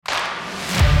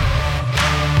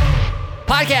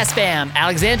Podcast fam,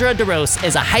 Alexandra DeRose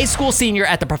is a high school senior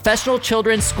at the Professional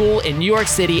Children's School in New York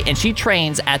City, and she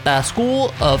trains at the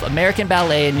School of American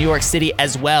Ballet in New York City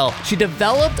as well. She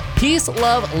developed Peace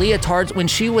Love leotards when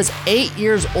she was 8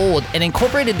 years old and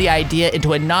incorporated the idea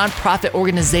into a nonprofit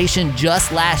organization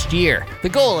just last year. The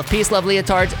goal of Peace Love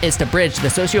leotards is to bridge the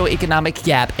socioeconomic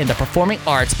gap in the performing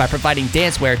arts by providing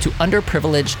dancewear to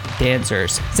underprivileged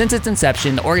dancers. Since its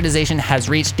inception, the organization has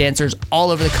reached dancers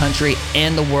all over the country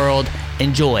and the world.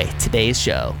 Enjoy today's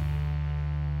show.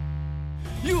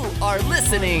 You are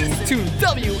listening to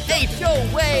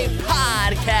WHOA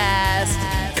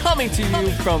Podcast, coming to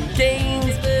you from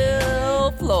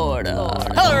Gainesville, Florida.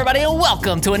 Hello, everybody, and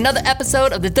welcome to another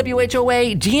episode of the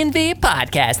WHOA GNV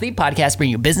Podcast, the podcast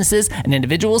bringing you businesses and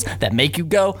individuals that make you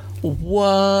go,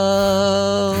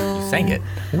 whoa. Sang it.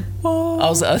 Whoa. I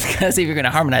was going to see if you're going to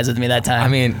harmonize with me that time. I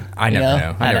mean, I never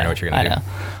know. I never know what you're going to do.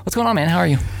 What's going on, man? How are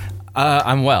you?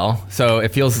 I'm well, so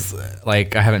it feels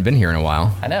like I haven't been here in a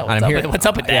while. I know. What's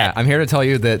up with that? Yeah, I'm here to tell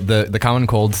you that the common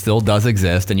cold still does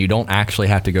exist, and you don't actually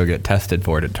have to go get tested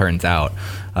for it turns out.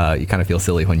 You kind of feel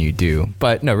silly when you do.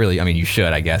 But no, really, I mean, you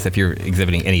should, I guess. If you're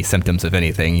exhibiting any symptoms of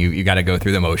anything, you got to go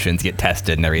through the motions, get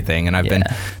tested and everything. And I've been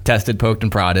tested, poked,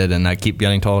 and prodded, and I keep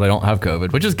getting told I don't have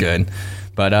COVID, which is good.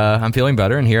 But I'm feeling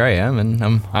better, and here I am, and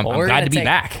I'm glad to be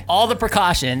back. All the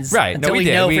precautions, right? Until we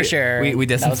know for sure. We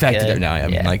disinfected it now.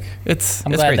 I'm glad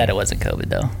crazy. That it wasn't COVID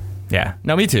though. Yeah,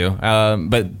 no, me too.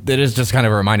 But it is just kind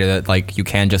of a reminder that like you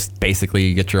can just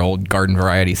basically get your old garden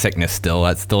variety sickness still.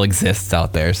 That still exists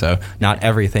out there. So not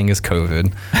everything is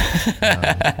COVID.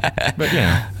 But you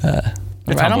know.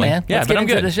 Right on, man. Yeah, Let's but get I'm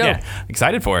into good. The show. Yeah,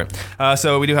 excited for it.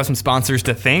 So we do have some sponsors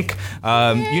to thank.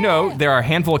 You know, there are a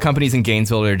handful of companies in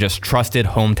Gainesville that are just trusted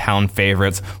hometown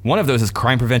favorites. One of those is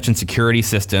Crime Prevention Security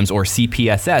Systems, or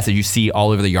CPSS, as you see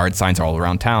all over the yard signs all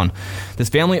around town. This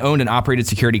family-owned and operated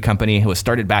security company was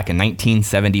started back in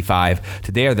 1975.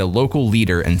 Today are the local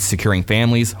leader in securing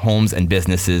families, homes, and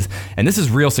businesses. And this is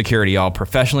real security, all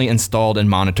professionally installed and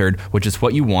monitored, which is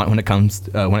what you want when it comes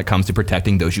to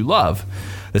protecting those you love.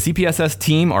 The CPSS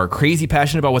team are crazy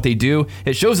passionate about what they do.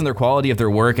 It shows in their quality of their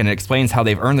work, and it explains how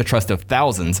they've earned the trust of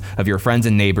thousands of your friends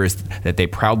and neighbors that they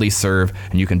proudly serve.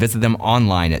 And you can visit them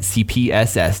online at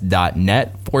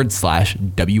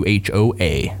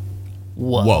cpss.net/WHOA.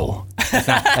 Whoa. That's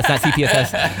not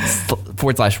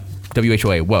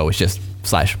CPSS/WHOA. Whoa. It's just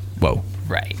 /whoa.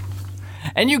 Right.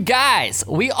 And you guys,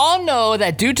 we all know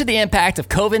that due to the impact of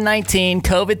COVID-19,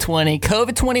 COVID-20,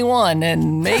 COVID-21,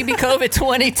 and maybe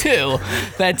COVID-22,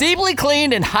 that deeply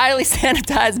cleaned and highly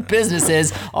sanitized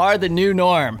businesses are the new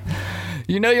norm.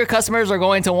 You know your customers are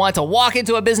going to want to walk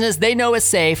into a business they know is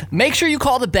safe. Make sure you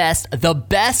call the best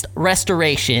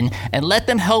restoration, and let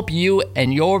them help you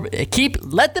keep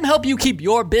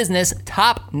your business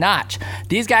top notch.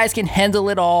 These guys can handle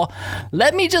it all.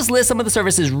 Let me just list some of the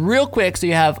services real quick so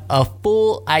you have a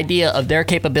full idea of their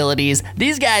capabilities.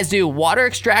 These guys do water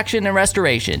extraction and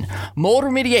restoration, mold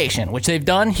remediation, which they've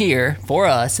done here for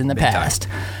us in the past.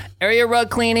 Area rug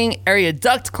cleaning, area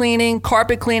duct cleaning,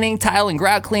 carpet cleaning, tile and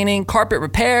grout cleaning, carpet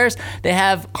repairs. They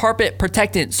have carpet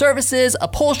protectant services,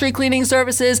 upholstery cleaning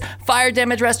services, fire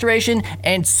damage restoration,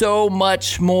 and so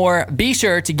much more. Be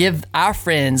sure to give our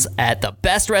friends at The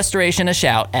Best Restoration a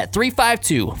shout at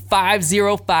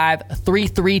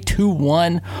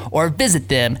 352-505-3321 or visit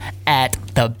them at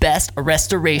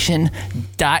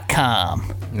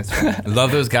thebestrestoration.com. That's right.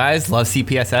 Love those guys. Love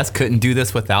CPSS. Couldn't do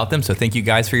this without them. So thank you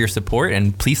guys for your support,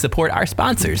 and please support our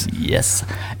sponsors. Yes.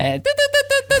 And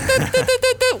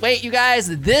wait, you guys,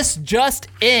 this just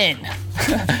in.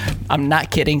 I'm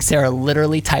not kidding. Sarah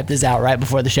literally typed this out right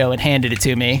before the show and handed it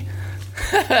to me.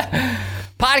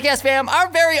 Podcast fam, our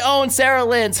very own Sarah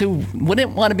Lentz, who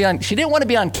didn't want to be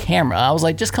on camera. I was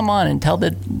like, just come on and tell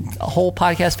the whole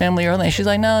podcast family early. She's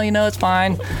like, no, it's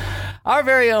fine. Our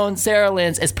very own Sarah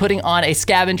Lentz is putting on a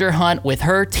scavenger hunt with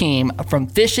her team from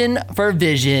Fishin' for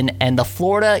Vision and the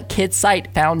Florida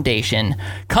KidSight Foundation.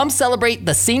 Come celebrate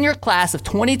the senior class of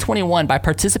 2021 by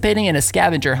participating in a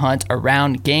scavenger hunt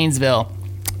around Gainesville.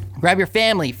 Grab your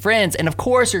family, friends, and of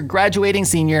course your graduating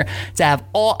senior to have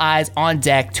all eyes on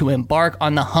deck to embark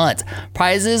on the hunt.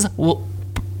 Prizes will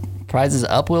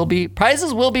be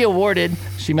awarded.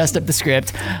 She messed up the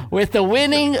script. With the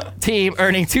winning team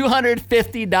earning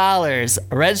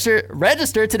 $250.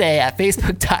 Register today at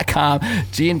facebook.com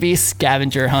GNV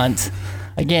Scavenger Hunt.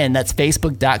 Again, that's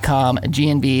facebook.com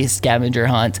GNV Scavenger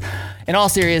Hunt. In all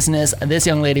seriousness, this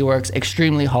young lady works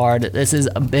extremely hard. This is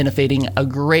benefiting a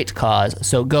great cause.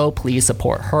 So go please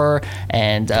support her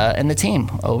and the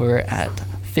team over at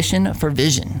Fishin' for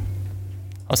Vision.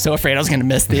 I was so afraid I was going to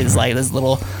miss this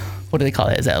little, what do they call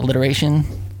it? Is that alliteration?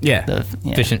 Yeah.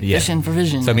 Fishing, yeah. Fishing for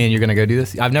vision. So, I mean, you're going to go do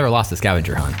this? I've never lost a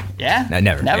scavenger hunt. Yeah? No,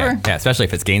 never. Never? Yeah, especially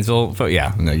if it's Gainesville.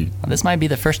 Yeah. No, Well, this might be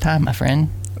the first time, my friend.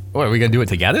 What, are we going to do it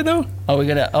together, though? Oh, we're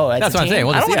going to... Oh, that's what I'm saying.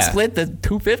 I don't want to split the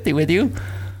 $250 with you.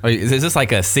 Is this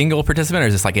like a single participant or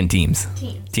is this like in teams?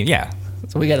 Team, yeah.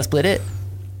 So we got to split it?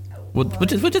 We'll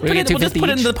just put it into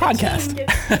the podcast.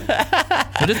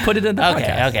 We'll just put it in the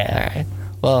podcast. Okay, all right.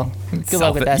 Well, good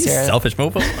luck with that, Sarah. Selfish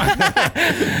mofo.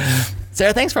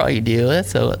 Sarah, thanks for all you do.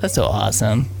 That's so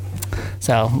awesome.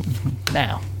 So,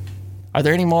 now, are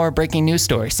there any more breaking news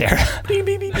stories, Sarah?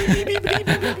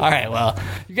 All right, well,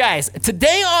 you guys,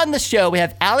 today on the show, we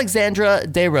have Alexandra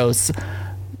DeRose.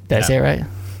 Did I say it right?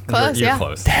 Close, You're yeah.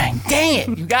 close. Dang it.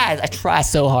 You guys, I try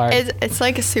so hard. It's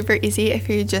like super easy if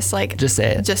you just like... Just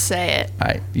say it. Just say it. All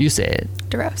right, you say it.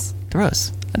 DeRose.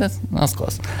 DeRose. That's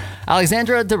close.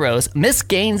 Alexandra DeRose, Miss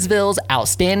Gainesville's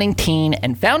outstanding teen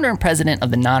and founder and president of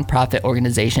the nonprofit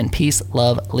organization Peace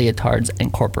Love Leotards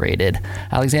Incorporated.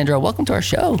 Alexandra, welcome to our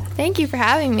show. Thank you for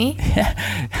having me.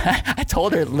 I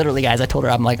told her, literally, guys, I'm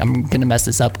going to mess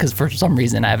this up because for some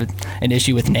reason I have an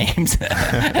issue with names.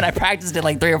 And I practiced it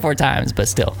like 3 or 4 times, but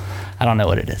still, I don't know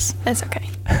what it is. That's okay.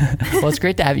 Well, it's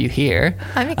great to have you here.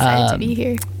 I'm excited to be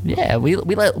here. Yeah,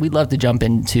 we'd love to jump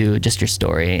into just your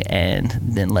story and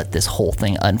then let this whole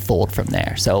thing unfold from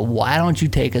there. So why don't you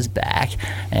take us back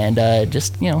and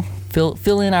just,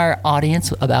 fill in our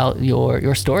audience about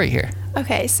your story here.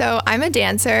 Okay, so I'm a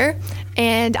dancer,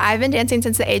 and I've been dancing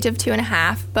since the age of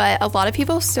 2.5, but a lot of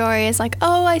people's story is like,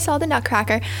 oh, I saw the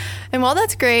Nutcracker. And while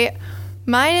that's great,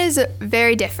 mine is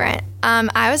very different.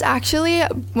 I was actually,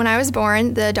 when I was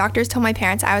born, the doctors told my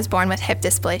parents I was born with hip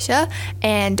dysplasia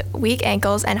and weak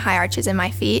ankles and high arches in my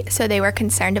feet, so they were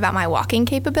concerned about my walking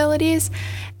capabilities.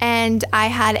 And I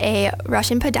had a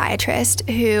Russian podiatrist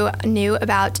who knew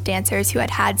about dancers who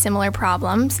had had similar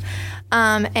problems.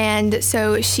 And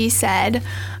so she said,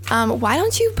 why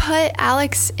don't you put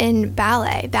Alex in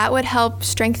ballet? That would help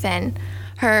strengthen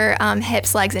her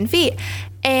hips, legs, and feet.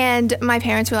 And my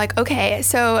parents were like, okay.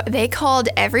 So they called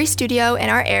every studio in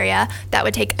our area that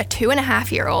would take a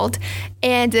 2.5-year-old,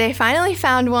 and they finally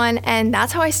found one, and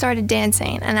that's how I started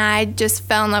dancing. And I just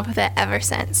fell in love with it ever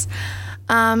since.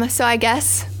 So I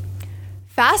guess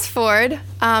fast forward,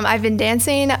 I've been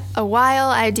dancing a while.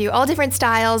 I do all different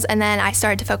styles, and then I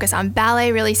started to focus on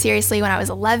ballet really seriously when I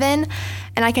was 11,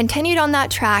 and I continued on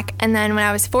that track. And then when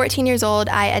I was 14 years old,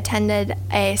 I attended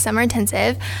a summer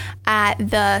intensive at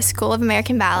the School of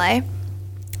American Ballet,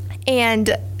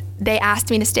 and they asked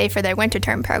me to stay for their winter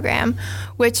term program,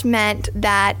 which meant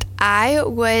that I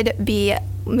would be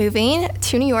moving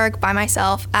to New York by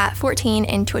myself at 14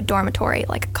 into a dormitory,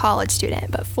 like a college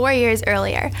student, but 4 years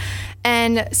earlier.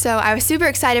 And so I was super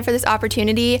excited for this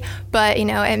opportunity, but it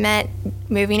meant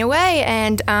moving away,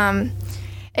 and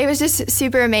it was just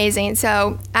super amazing.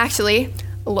 So actually,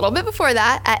 a little bit before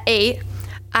that, at 8,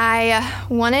 I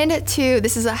wanted to,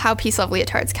 this is how Peace Love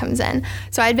Leotards comes in.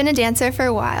 So I'd been a dancer for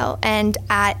a while, and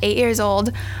at 8 years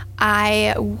old,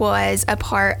 I was a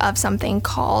part of something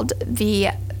called the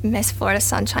Miss Florida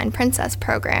Sunshine Princess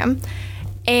program.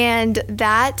 And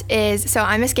that is, so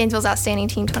I'm Miss Gainesville's Outstanding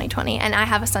Teen 2020, and I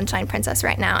have a Sunshine Princess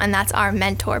right now, and that's our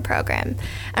mentor program,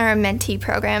 our mentee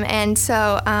program. And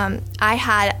so I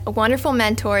had wonderful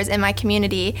mentors in my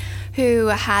community who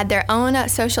had their own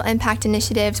social impact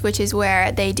initiatives, which is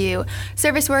where they do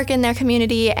service work in their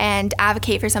community and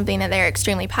advocate for something that they're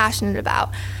extremely passionate about.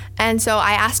 And so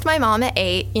I asked my mom at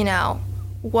 8,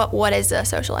 what is a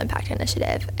social impact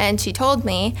initiative? And she told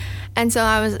me, and so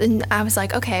I was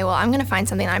like, okay, well, I'm gonna find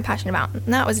something that I'm passionate about,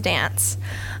 and that was dance.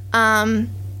 And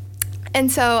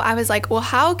so I was like, well,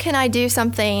 how can I do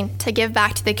something to give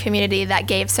back to the community that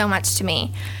gave so much to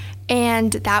me?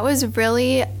 And that was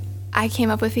really, I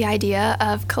came up with the idea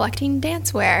of collecting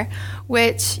dancewear,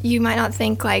 which you might not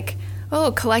think like,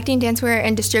 oh, collecting dancewear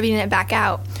and distributing it back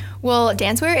out. Well,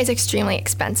 dancewear is extremely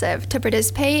expensive. To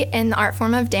participate in the art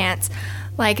form of dance,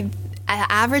 like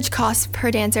average cost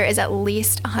per dancer is at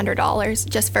least $100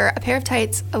 just for a pair of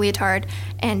tights, a leotard,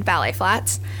 and ballet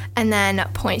flats. And then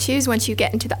point shoes, once you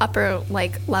get into the upper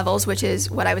levels, which is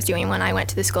what I was doing when I went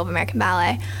to the School of American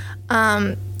Ballet,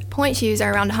 point shoes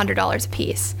are around $100 a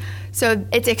piece. So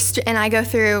it's and I go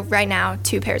through right now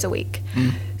 2 pairs a week.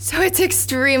 So it's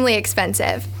extremely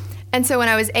expensive. And so when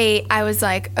I was 8, I was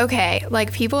like, okay,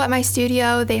 people at my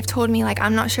studio, they've told me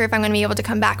I'm not sure if I'm going to be able to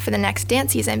come back for the next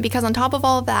dance season, because on top of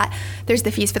all of that, there's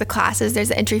the fees for the classes, there's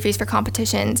the entry fees for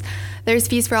competitions, there's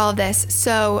fees for all of this.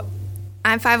 So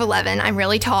I'm 5'11", I'm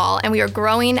really tall, and we were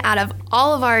growing out of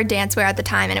all of our dance wear at the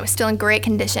time, and it was still in great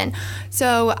condition.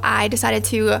 So I decided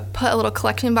to put a little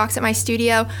collection box at my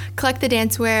studio, collect the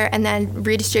dance wear, and then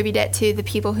redistribute it to the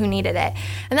people who needed it.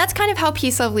 And that's kind of how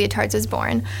Peace Love Leotards was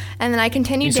born. And then I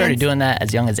continued You started doing that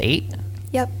as young as 8?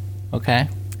 Yep. Okay.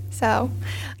 So.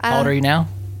 How old are you now?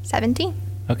 17.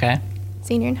 Okay.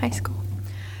 Senior in high school.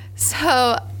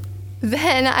 So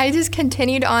then I just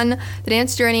continued on the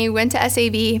dance journey, went to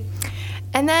SAB.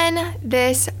 And then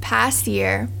this past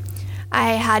year,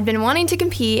 I had been wanting to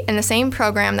compete in the same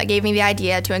program that gave me the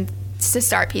idea to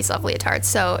start Peace Love Leotards,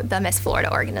 so the Miss Florida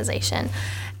organization.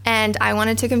 And I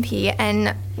wanted to compete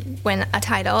and win a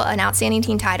title, an outstanding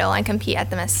teen title, and compete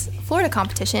at the Miss Florida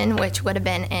competition, which would have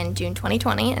been in June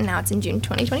 2020, and now it's in June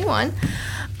 2021.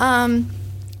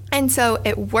 And so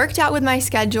it worked out with my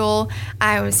schedule.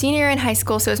 I was a senior in high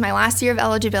school, so it was my last year of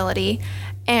eligibility.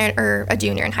 Or a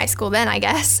junior in high school then, I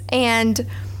guess. And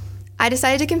I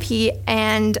decided to compete,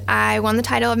 and I won the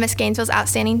title of Miss Gainesville's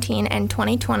Outstanding Teen in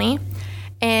 2020.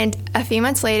 And a few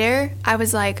months later, I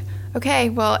was like, okay,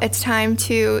 well, it's time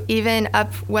to even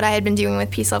up what I had been doing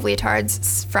with Peace Love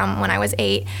Leotards from when I was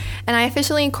 8. And I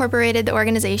officially incorporated the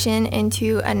organization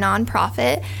into a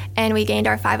nonprofit, and we gained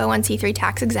our 501c3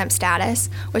 tax-exempt status,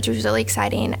 which was really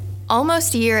exciting,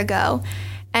 almost a year ago.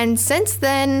 And since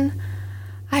then,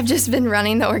 I've just been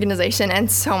running the organization, and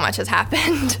so much has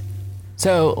happened.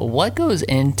 So what goes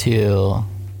into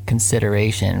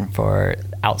consideration for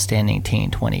Outstanding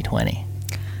Teen 2020?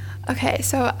 Okay,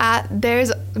 so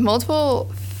there's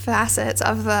multiple facets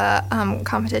of the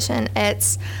competition.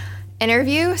 It's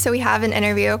interview, so we have an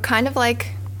interview, kind of like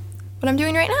what I'm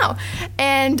doing right now.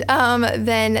 And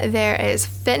then there is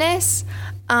fitness,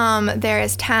 there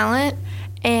is talent,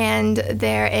 and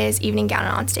there is evening gown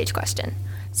and on-stage question.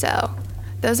 So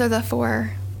those are the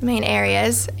 4 main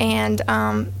areas, and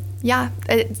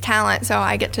it's talent, so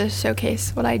I get to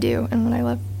showcase what I do and what I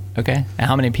love. Okay, and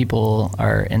how many people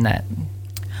are in that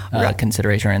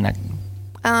consideration or in that?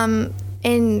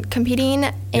 In competing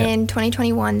in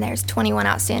 2021, there's 21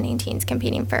 outstanding teens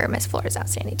competing for Miss Florida's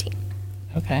Outstanding Teen.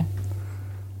 Okay.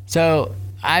 So,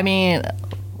 I mean,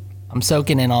 I'm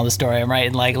soaking in all the story. I'm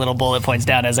writing like little bullet points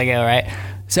down as I go, right?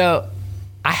 So,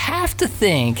 I have to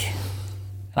think,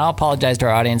 and I'll apologize to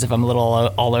our audience if I'm a little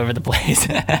all over the place,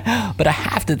 but I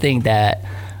have to think that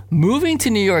moving to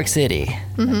New York City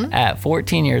at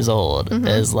 14 years old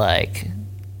is like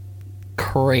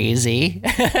crazy.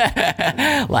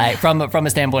 Like from a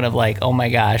standpoint of like, oh my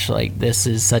gosh, like this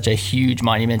is such a huge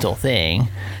monumental thing,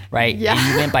 right? Yeah. And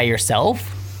you went by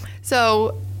yourself?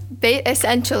 So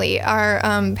essentially, our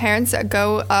parents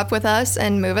go up with us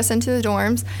and move us into the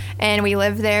dorms, and we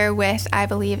live there with, I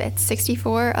believe it's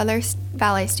 64 other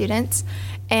ballet students.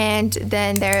 And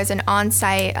then there's an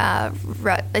on-site,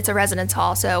 it's a residence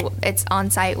hall, so it's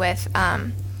on-site with,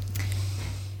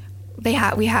 we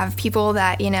have people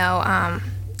that,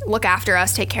 look after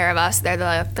us, take care of us.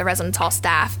 They're the residence hall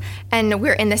staff. And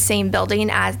we're in the same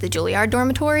building as the Juilliard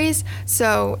dormitories.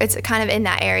 So it's kind of in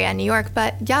that area in New York.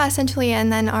 But yeah, essentially,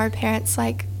 and then our parents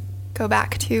go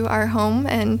back to our home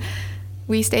and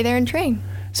we stay there and train.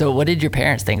 So what did your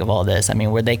parents think of all this? I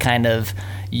mean, were they kind of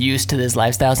used to this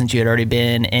lifestyle since you had already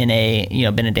been been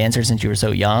a dancer since you were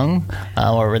so young?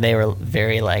 Or were they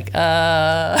very like,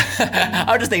 I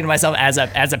was just thinking to myself as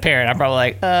a parent, I'm probably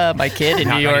like, my kid in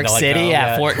New York City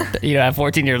at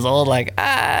 14 years old, like,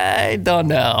 I don't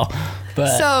know.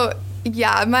 But so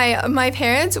yeah, my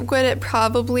parents would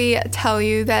probably tell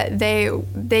you that they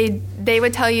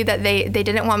would tell you that they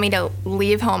didn't want me to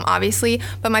leave home, obviously,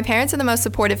 but my parents are the most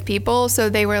supportive people, so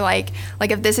they were like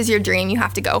if this is your dream, you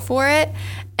have to go for it.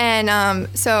 And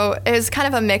so it was kind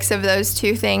of a mix of those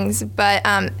two things, but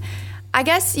I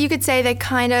guess you could say they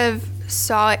kind of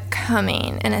saw it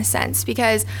coming in a sense,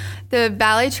 because the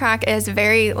ballet track is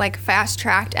very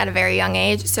fast-tracked at a very young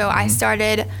age. So I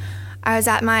was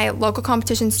at my local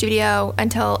competition studio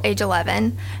until age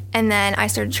 11, and then I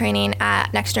started training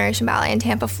at Next Generation Ballet in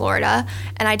Tampa, Florida,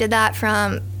 and I did that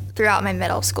throughout my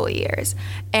middle school years.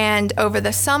 And over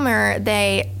the summer,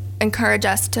 they encourage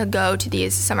us to go to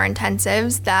these summer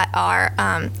intensives that are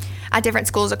at different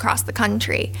schools across the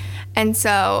country. And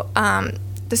so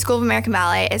the School of American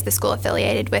Ballet is the school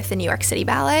affiliated with the New York City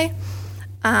Ballet,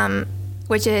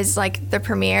 which is the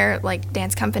premier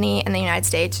dance company in the United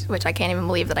States, which I can't even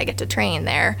believe that I get to train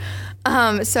there.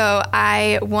 So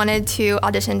I wanted to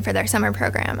audition for their summer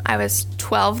program. I was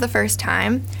 12 the first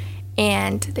time,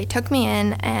 and they took me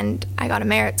in, and I got a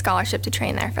merit scholarship to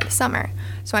train there for the summer.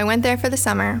 So I went there for the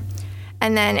summer,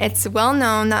 and then it's well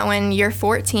known that when you're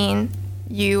 14,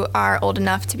 you are old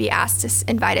enough to be asked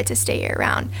invited to stay year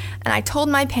round. And I told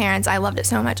my parents I loved it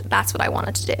so much. That's what I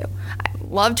wanted to do. I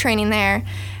loved training there.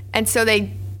 And so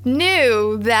they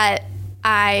knew that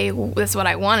that's what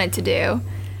I wanted to do.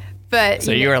 But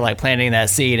So you were like planting that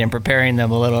seed and preparing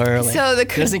them a little early. So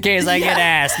just in case I get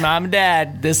asked, Mom and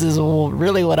Dad, this is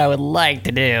really what I would like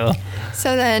to do.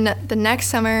 So then the next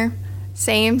summer,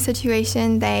 same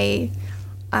situation. I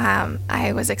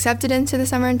was accepted into the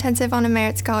summer intensive on a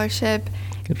merit scholarship,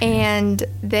 and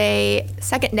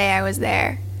second day I was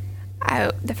there.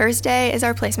 The first day is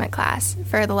our placement class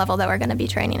for the level that we're going to be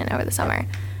training in over the summer.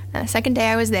 And the second day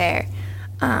I was there,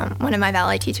 one of my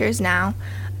valet teachers now,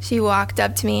 she walked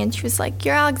up to me and she was like,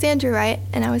 "You're Alexandra, right?"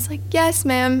 And I was like, "Yes,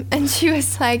 ma'am." And she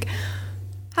was like,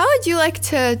 "How would you like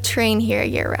to train here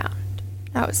year round?"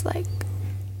 I was like,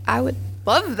 "I would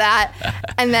love that."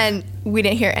 And then we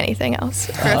didn't hear anything else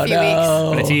for a few weeks.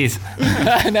 What a tease.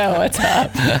 I know, what's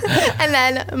up? And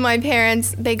then my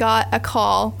parents, they got a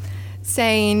call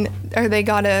they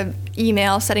got a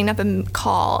email setting up a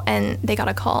call, and they got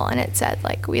a call and it said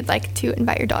like, "We'd like to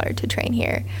invite your daughter to train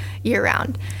here year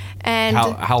round." And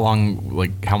How long,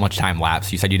 like, how much time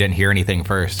lapsed? You said you didn't hear anything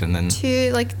first, and then...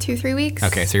 2-3 weeks.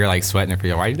 Okay, so you're, like, sweating it for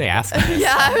you. Why did they ask us?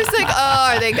 Yeah, I was like, oh,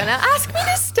 are they going to ask me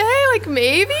to stay? Like,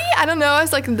 maybe? I don't know. I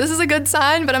was like, this is a good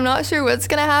sign, but I'm not sure what's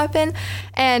going to happen.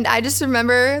 And I just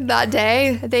remember that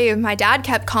day, my dad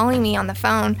kept calling me on the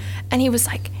phone, and he was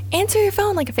like, "Answer your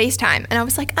phone," like a FaceTime. And I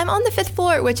was like, "I'm on the 5th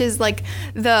floor," which is, like,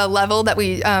 the level that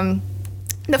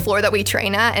the floor that we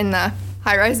train at in the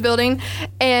high-rise building.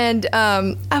 And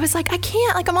I was like, "I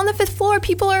can't, like, I'm on the 5th floor,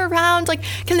 people are around, like,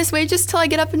 can this wait just till I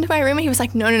get up into my room?" And he was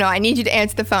like, no, I need you to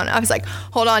answer the phone. I was like,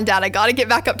 "Hold on, Dad, I gotta get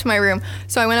back up to my room."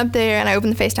 So I went up there and I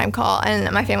opened the FaceTime call,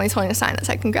 and my family's holding a sign that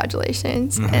said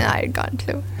congratulations. And I had gotten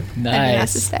to and been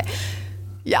asked to stay.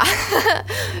 Yeah.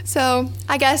 So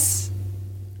I guess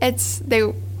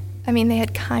they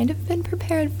had kind of been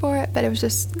prepared for it, but it was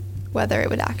just whether it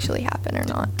would actually happen or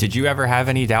not. Did you ever have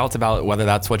any doubts about whether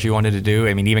that's what you wanted to do?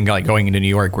 I mean, even like going into New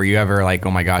York, were you ever like,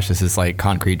 "Oh my gosh, this is like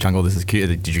concrete jungle, this is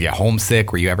cute"? Did you get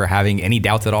homesick? Were you ever having any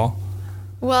doubts at all?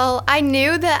 Well, I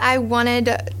knew that I wanted,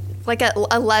 like at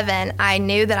 11, I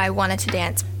knew that I wanted to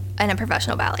dance in a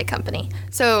professional ballet company.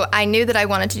 So I knew that I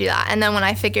wanted to do that. And then when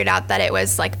I figured out that it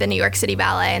was like the New York City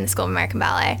Ballet and the School of American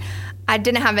Ballet, I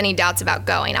didn't have any doubts about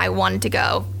going. I wanted to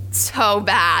go so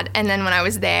bad. And then when I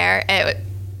was there,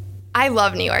 I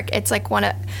love New York. It's like one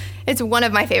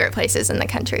of my favorite places in the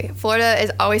country. Florida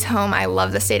is always home. I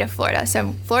love the state of Florida.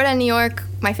 So Florida and New York,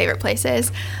 my favorite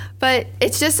places. But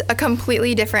it's just a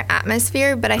completely different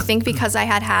atmosphere. But I think because I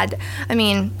had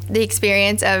the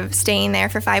experience of staying there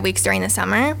for 5 weeks during the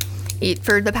summer,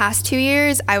 for the past 2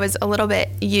 years, I was a little bit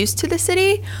used to the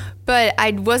city. But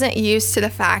I wasn't used to the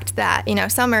fact that,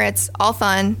 summer, it's all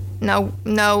fun.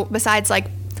 No, besides like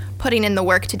putting in the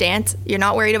work to dance. You're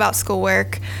not worried about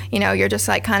schoolwork. You're just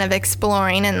like kind of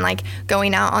exploring and like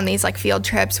going out on these like field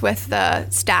trips with the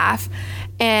staff.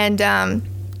 And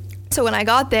so when I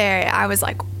got there, I was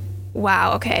like,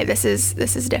 wow, okay, this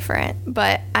is different.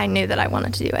 But I knew that I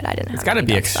wanted to do it. I didn't have It's got to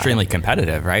be extremely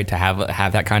competitive, right? To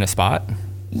have that kind of spot.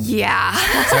 Yeah.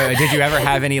 So did you ever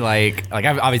have any like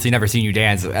I've obviously never seen you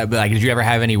dance, but like did you ever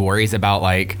have any worries about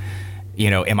like,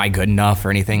 am I good enough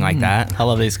or anything like that? I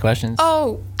love these questions.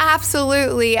 Oh,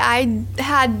 absolutely. I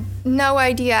had no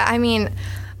idea. I mean,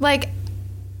 like,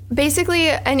 basically,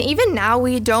 and even now,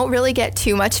 we don't really get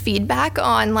too much feedback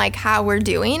on, like, how we're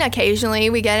doing. Occasionally,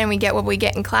 we get what we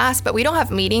get in class, but we don't have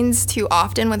meetings too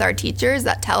often with our teachers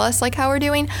that tell us, like, how we're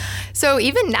doing. So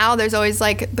even now, there's always,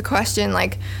 like, the question,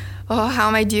 like, oh, how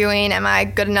am I doing? Am I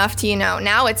good enough to,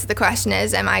 now it's the question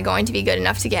is, am I going to be good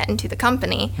enough to get into the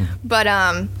company? But,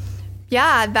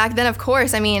 yeah, back then, of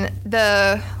course, let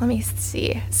me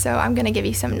see. So I'm going to give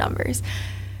you some numbers.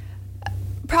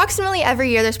 Approximately every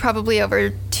year, there's probably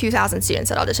over 2,000 students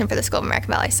that audition for the School of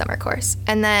American Ballet summer course.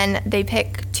 And then they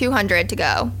pick 200 to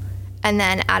go. And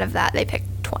then out of that, they pick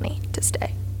 20 to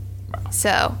stay. Wow.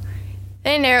 So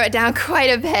they narrow it down quite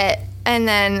a bit. And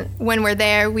then when we're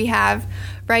there,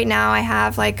 right now I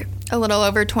have like a little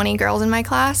over 20 girls in my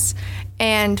class.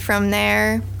 And from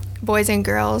there, boys and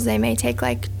girls, they may take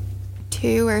like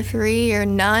 2 or 3 or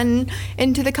none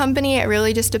into the company. It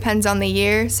really just depends on the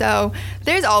year. So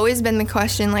there's always been the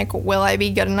question, like, will I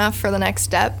be good enough for the next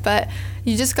step? But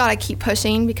you just got to keep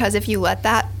pushing, because if you let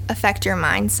that affect your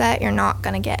mindset, you're not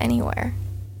going to get anywhere.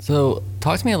 So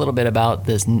talk to me a little bit about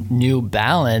this new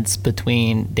balance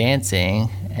between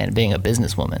dancing and being a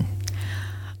businesswoman.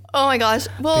 Oh my gosh.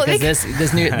 Well, because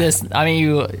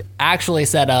you actually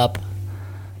set up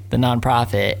the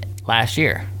nonprofit last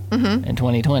year. in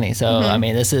 2020. So I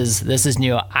mean, this is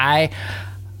new.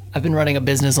 I've been running a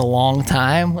business a long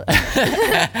time.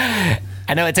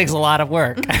 I know it takes a lot of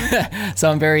work.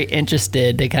 So I'm very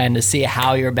interested to kind of see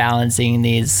how you're balancing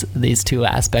these two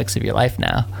aspects of your life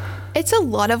now. It's a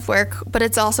lot of work, but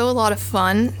it's also a lot of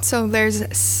fun. So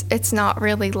it's not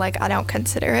really like, I don't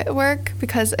consider it work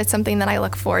because it's something that I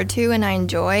look forward to and I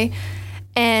enjoy.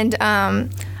 And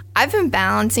I've been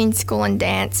balancing school and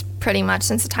dance pretty much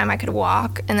since the time I could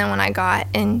walk. And then when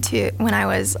I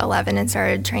was 11 and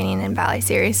started training in ballet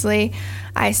seriously,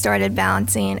 I started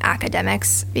balancing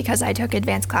academics because I took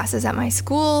advanced classes at my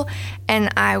school and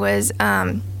I was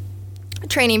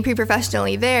training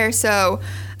pre-professionally there. So,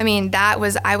 I mean,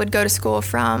 I would go to school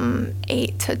from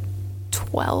 8 to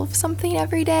 12 something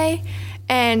every day.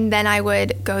 And then I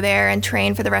would go there and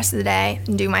train for the rest of the day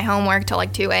and do my homework till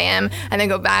like 2 a.m. and then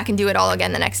go back and do it all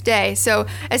again the next day. So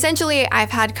essentially, I've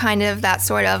had kind of that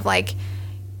sort of like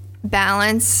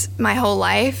balance my whole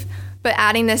life, but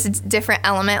adding this different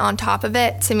element on top of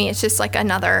it, to me, it's just like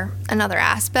another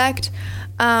aspect.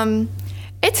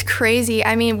 It's crazy.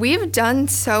 I mean, we've done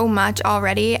so much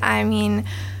already. I mean,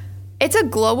 it's a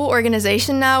global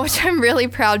organization now, which I'm really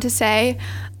proud to say.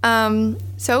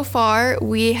 So far,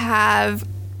 we've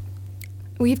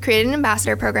created an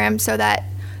ambassador program so that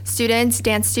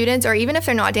dance students, or even if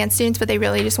they're not dance students, but they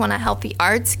really just want to help the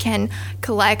arts, can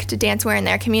collect dancewear in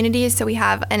their communities. So we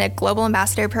have a global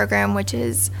ambassador program, which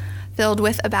is filled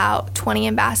with about 20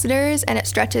 ambassadors, and it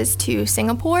stretches to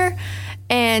Singapore.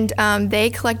 And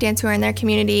they collect dancewear in their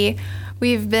community.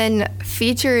 We've been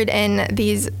featured in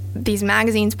these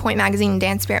magazines, Point Magazine and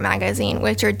Dance Spirit Magazine,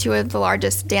 which are two of the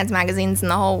largest dance magazines in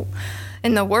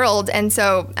the world. And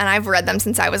I've read them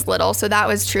since I was little, so that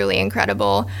was truly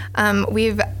incredible.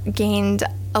 We've gained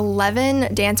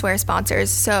 11 dancewear sponsors.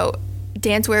 So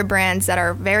dancewear brands that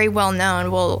are very well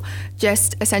known will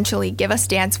just essentially give us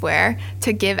dancewear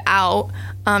to give out.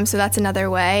 So that's another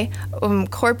way.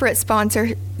 Corporate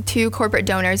sponsor, 2 corporate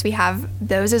donors, we have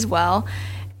those as well.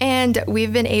 And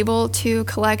we've been able to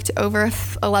collect over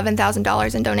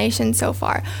 $11,000 in donations so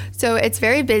far. So it's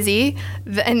very busy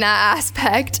in that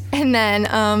aspect. And then,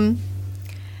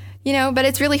 but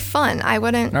it's really fun.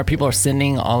 Are people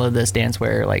sending all of this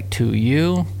dancewear like to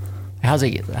you? How's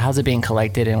it being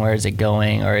collected and where is it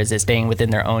going? Or is it staying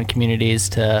within their own communities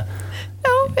to...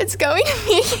 No, it's going to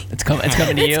me. It's coming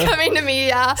to you? It's coming to me,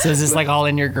 yeah. So is this like all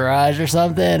in your garage or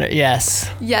something? Yes.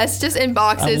 Yes, just in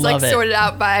boxes, like sorted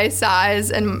out by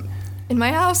size and in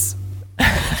my house.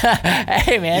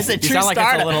 Hey man, it's a true sound like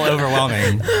startup. it's a little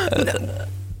overwhelming.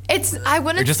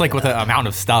 Or just like with the amount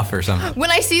of stuff or something. When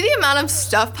I see the amount of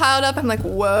stuff piled up, I'm like,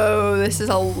 whoa, this is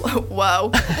a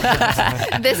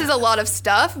lot of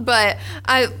stuff, but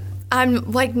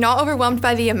I'm like not overwhelmed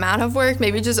by the amount of work,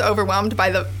 maybe just overwhelmed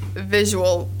by the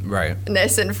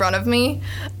visualness in front of me.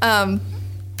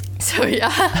 So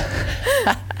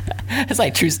yeah. It's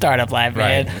like true startup life,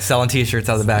 man. Right. Selling t-shirts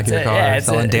out of the back of your car,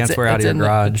 selling dancewear out of your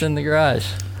garage. It's in the garage.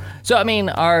 So I mean,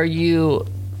 are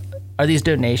these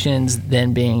donations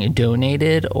then being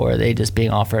donated, or are they just being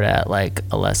offered at like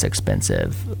a less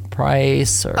expensive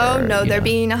price? Or, oh no, they're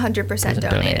being 100%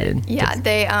 donated. Yeah,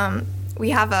 they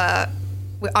we have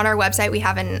on our website we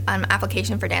have an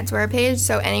application for dancewear page.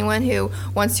 So anyone who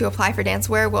wants to apply for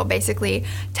dancewear will basically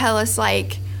tell us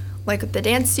like the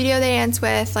dance studio they dance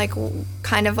with, like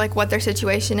kind of like what their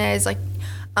situation is, like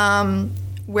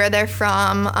where they're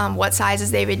from, what sizes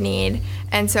they would need.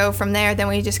 And so from there, then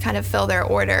we just kind of fill their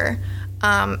order.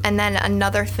 And then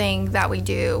another thing that we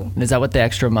do. Is that what the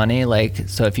extra money, like,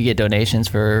 so if you get donations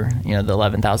for, the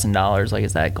 $11,000, like,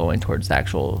 is that going towards the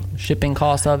actual shipping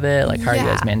cost of it? Like, how are you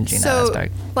guys managing that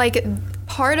aspect? Like,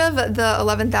 part of the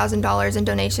 $11,000 in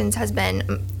donations has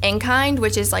been in kind,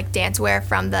 which is like dancewear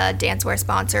from the dancewear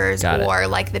sponsors or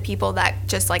like the people that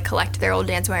just like collect their old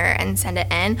dancewear and send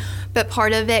it in. But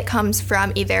part of it comes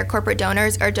from either corporate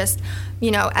donors or just,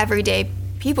 everyday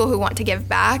people who want to give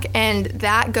back. And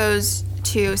that goes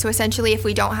to, so essentially if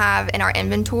we don't have in our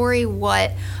inventory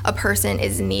what a person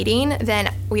is needing,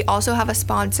 then we also have a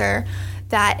sponsor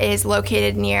that is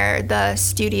located near the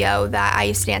studio that I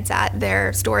used to dance at.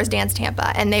 Their store is Dance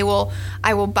Tampa, and I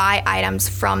will buy items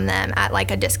from them at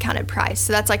like a discounted price.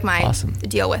 So that's like my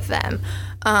deal with them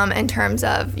in terms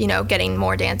of, getting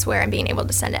more dancewear and being able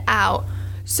to send it out.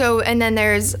 So, and then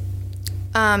there's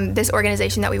this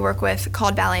organization that we work with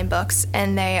called Ballet and Books,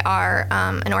 and they are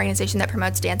an organization that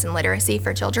promotes dance and literacy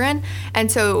for children. And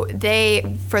so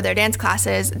for their dance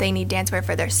classes, they need dancewear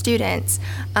for their students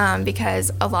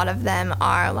because a lot of them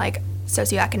are like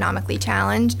socioeconomically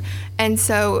challenged. And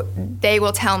so they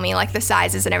will tell me like the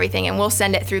sizes and everything, and we'll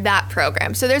send it through that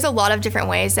program. So there's a lot of different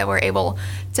ways that we're able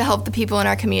to help the people in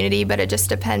our community, but it just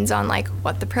depends on like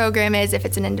what the program is, if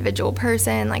it's an individual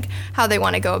person, like how they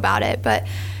want to go about it. But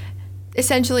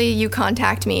essentially you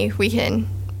contact me, we can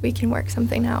work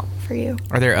something out for you.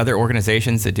 Are there other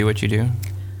organizations that do what you do?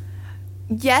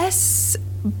 Yes,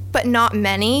 but not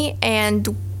many,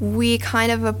 and we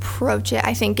kind of approach it,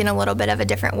 I think, in a little bit of a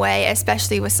different way,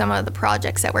 especially with some of the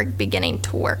projects that we're beginning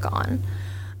to work on.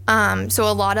 So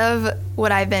a lot of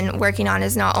what I've been working on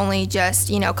is not only just,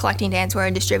 collecting dancewear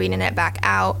and distributing it back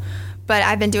out, but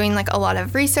I've been doing like a lot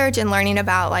of research and learning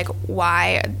about like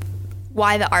why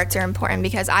the arts are important,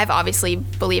 because I've obviously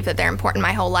believed that they're important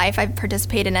my whole life. I've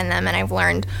participated in them, and I've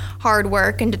learned hard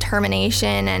work and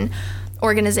determination and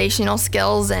organizational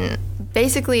skills, and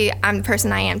basically I'm the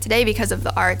person I am today because of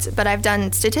the arts. But I've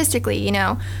done statistically,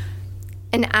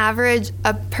 an average,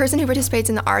 a person who participates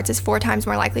in the arts is 4 times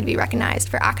more likely to be recognized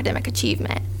for academic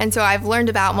achievement. And so I've learned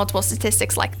about multiple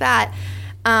statistics like that.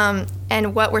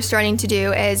 And what we're starting to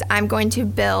do is I'm going to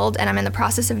build, and I'm in the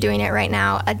process of doing it right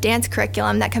now, a dance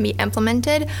curriculum that can be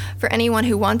implemented for anyone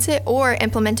who wants it, or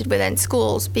implemented within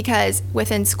schools, because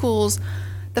within schools,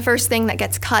 the first thing that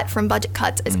gets cut from budget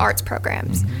cuts is arts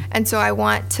programs. And so I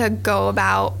want to go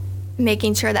about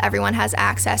making sure that everyone has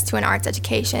access to an arts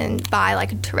education by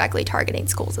like directly targeting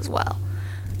schools as well.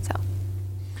 So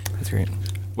that's great.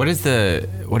 What is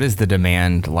the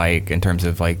demand like in terms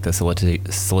of like the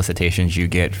solicitations you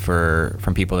get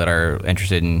from people that are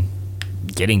interested in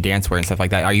getting dancewear and stuff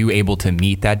like that? Are you able to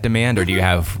meet that demand, or do you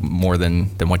have more than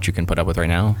what you can put up with right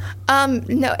now?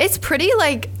 No, it's pretty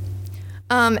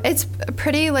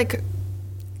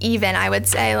even, I would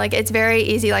say. Like, it's very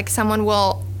easy. Like, someone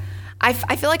will, I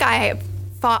feel like I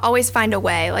always find a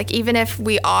way. Like, even if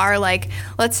we are like,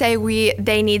 let's say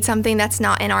they need something that's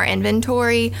not in our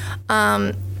inventory,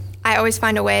 I always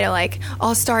find a way to like,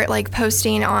 I'll start like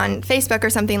posting on Facebook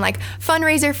or something like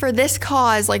fundraiser for this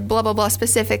cause, like blah, blah, blah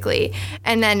specifically.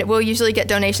 And then we'll usually get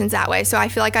donations that way. So I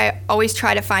feel like I always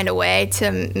try to find a way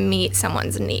to meet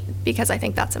someone's need, because I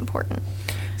think that's important.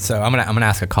 So I'm gonna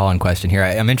ask a call-in question here.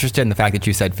 I'm interested in the fact that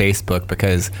you said Facebook,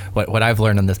 because what I've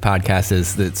learned on this podcast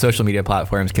is that social media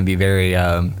platforms can be very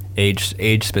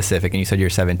age specific, and you said you're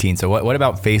 17. So what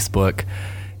about Facebook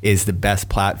is the best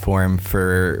platform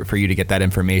for you to get that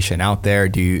information out there?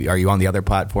 Are you on the other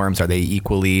platforms? Are they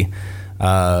equally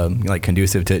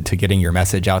conducive to getting your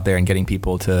message out there and getting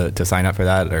people to sign up for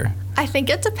that? Or I think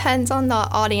it depends on the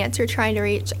audience you're trying to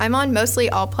reach. I'm on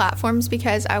mostly all platforms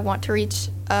because I want to reach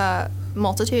a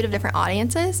multitude of different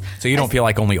audiences. So you don't feel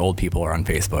like only old people are on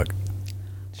Facebook?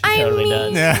 She totally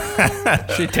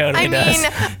does. She totally does.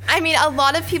 I mean, a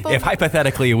lot of people. If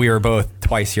hypothetically we were both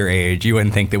twice your age, you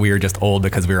wouldn't think that we were just old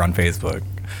because we were on Facebook.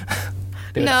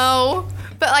 No,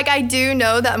 but like I do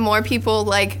know that more people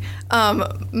like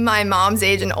my mom's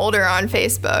age and older are on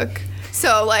Facebook.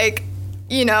 So like,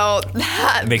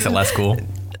 that it makes it less cool.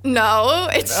 No,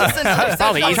 it's just another.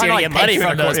 Probably easier to get money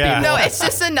from those people. No, it's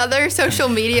just another social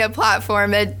media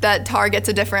platform that targets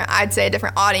a different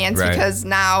audience. Right. Because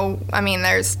now, I mean,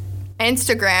 there's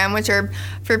Instagram, which are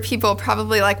for people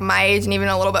probably like my age and even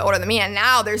a little bit older than me, and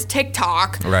now there's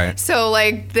TikTok. Right. So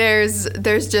like, there's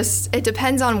just, it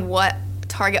depends on what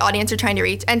target audience you're trying to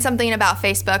reach. And something about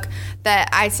Facebook that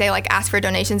I say like ask for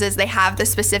donations is they have the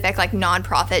specific like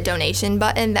nonprofit donation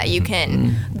button that you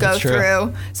can go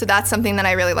through. So that's something that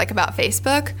I really like about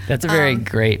Facebook. That's a very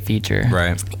great feature.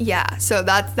 Right. Yeah. So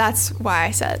that's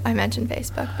why I mentioned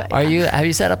Facebook. But have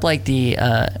you set up like the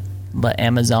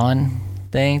Amazon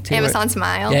thing too? Amazon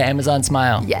Smile. Yeah, Amazon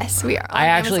Smile. Yes, we are. I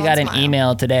actually got an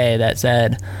email today that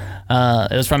said,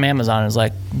 it was from Amazon. It was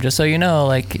like, just so you know,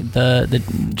 like the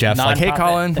Jeff's like, hey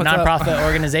Colin, the nonprofit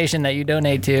organization that you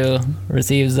donate to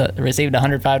received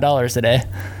 $105 today.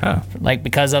 Oh. Like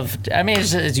because of, I mean,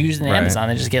 it's using Amazon.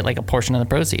 They just get like a portion of the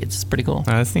proceeds. It's pretty cool.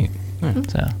 Oh, that's neat.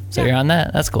 So you're on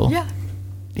that. That's cool. Yeah.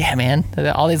 Yeah, man.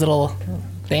 All these little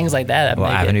things like that.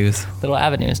 Little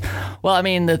avenues. Well, I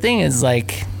mean, the thing is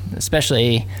like,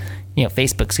 especially,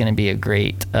 Facebook's going to be a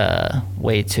great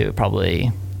way to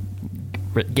probably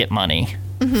get money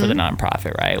for the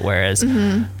nonprofit, right? Whereas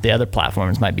the other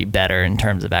platforms might be better in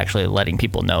terms of actually letting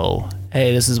people know,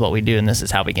 hey, this is what we do and this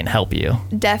is how we can help you.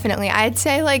 Definitely. I'd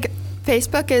say like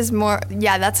Facebook is more,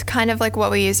 that's kind of like what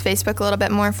we use Facebook a little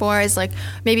bit more for, is like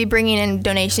maybe bringing in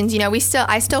donations.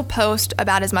 I still post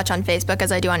about as much on Facebook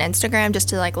as I do on Instagram, just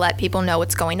to like let people know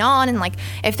what's going on and like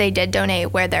if they did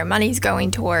donate, where their money's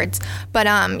going towards. But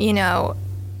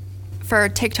for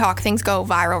TikTok, things go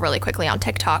viral really quickly on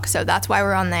TikTok, so that's why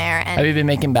we're on there. And have you been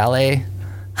making ballet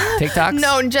TikToks?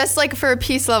 No, just like for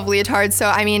Peace Love Leotard. So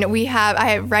I mean, I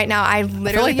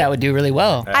literally feel like that would do really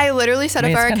well. I literally set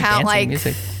up our it's kinda account dancing like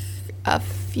music. a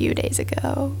few days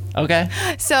ago. Okay.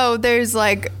 So there's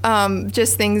like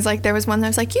just things like there was one that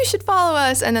was like, you should follow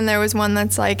us, and then there was one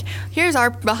that's like, here's our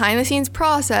behind the scenes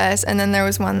process, and then there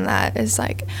was one that is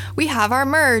like, we have our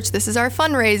merch, this is our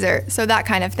fundraiser, so that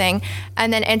kind of thing.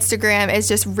 And then Instagram is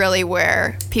just really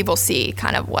where people see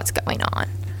kind of what's going on.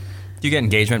 Do you get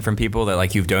engagement from people that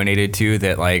like you've donated to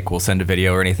that like will send a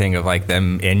video or anything of like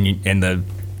them in the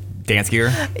dance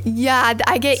gear? Yeah,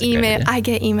 I get That's a good idea. I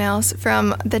get emails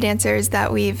from the dancers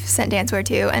that we've sent dancewear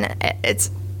to, and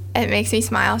it makes me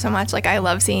smile so much. Like I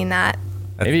love seeing that.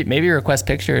 Maybe request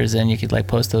pictures and you could like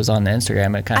post those on the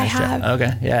Instagram. It kind I of have.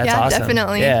 Okay, yeah, that's awesome.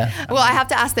 Definitely. Yeah. Well, I have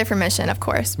to ask their permission, of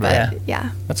course, but yeah.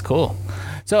 That's cool.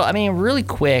 So I mean, really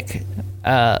quick,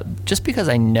 just because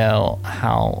I know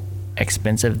how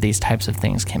expensive these types of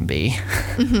things can be.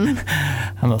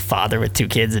 Mm-hmm. I'm a father with 2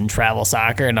 kids in travel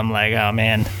soccer, and I'm like, oh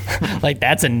man, like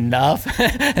that's enough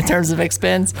in terms of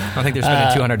expense. I think they're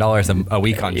spending $200 a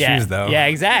week on shoes though. Yeah,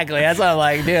 exactly. That's what I'm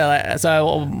like, dude.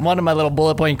 So one of my little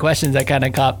bullet point questions that kind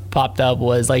of popped up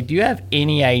was like, do you have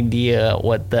any idea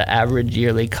what the average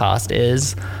yearly cost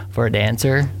is for a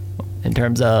dancer in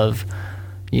terms of,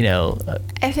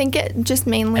 I think it just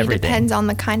mainly everything. depends on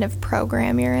the kind of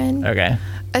program you're in. Okay.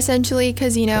 Essentially,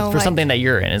 because For something that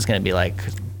you're in, it's going to be like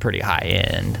pretty high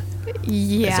end.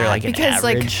 Yeah. Is there like an because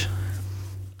average?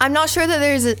 I'm not sure that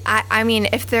there's I mean,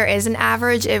 if there is an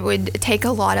average, it would take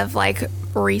a lot of like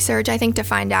research, I think, to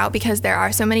find out, because there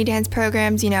are so many dance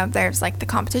programs. There's like the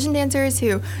competition dancers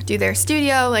who do their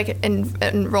studio, like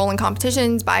enroll in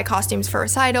competitions, buy costumes for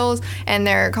recitals and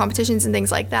their competitions and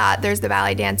things like that. There's the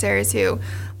ballet dancers who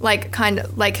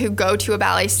who go to a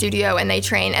ballet studio and they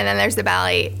train, and then there's the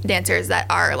ballet dancers that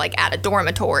are like at a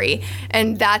dormitory,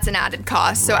 and that's an added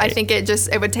cost. So I think it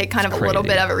would take kind of a little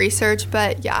bit of a research,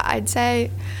 but yeah, I'd say,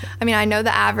 I mean, I know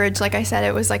the average, like I said,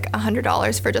 it was like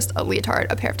 $100 for just a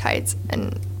leotard, a pair of tights,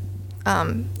 and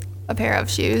a pair of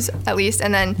shoes at least.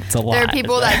 And then there are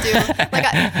people that do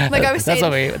like I was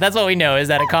saying, that's what we know, is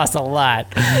that it costs a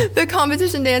lot. The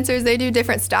competition dancers, they do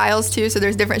different styles too, so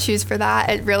there's different shoes for that.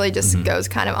 It really just goes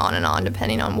kind of on and on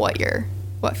depending on what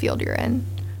field you're in.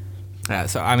 Yeah,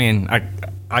 so I mean,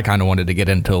 I kind of wanted to get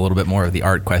into a little bit more of the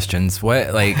art questions.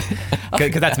 What, like,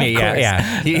 because that's me.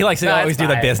 Yeah. He likes to always do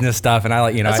the business stuff, and I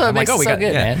like, that's what I'm makes like, it so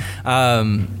good,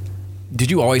 man.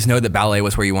 Did you always know that ballet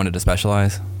was where you wanted to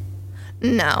specialize?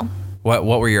 No. What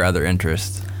were your other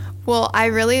interests? Well, I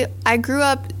grew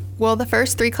up. Well, the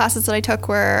first 3 classes that I took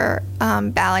were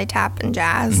ballet, tap, and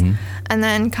jazz, and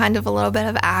then kind of a little bit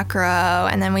of acro,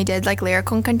 and then we did like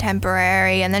lyrical and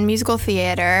contemporary, and then musical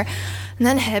theater, and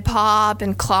then hip hop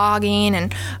and clogging,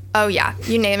 and oh yeah,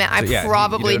 you name it, I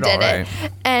probably did it.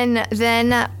 And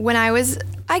then when I was,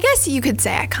 I guess you could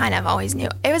say I kind of always knew.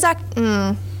 It was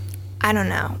I don't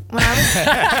know. When I was,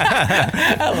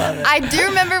 I love it. I do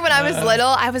remember when I was little,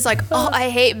 I was like, oh, I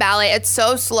hate ballet. It's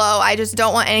so slow. I just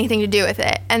don't want anything to do with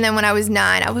it. And then when I was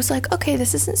 9, I was like, okay,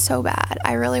 this isn't so bad.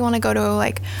 I really want to go to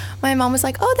like, my mom was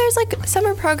like, oh, there's like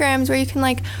summer programs where you can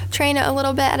like train a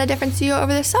little bit at a different studio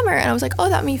over the summer. And I was like, oh,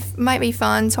 that might be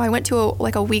fun. So I went to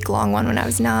a week-long one when I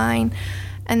was 9.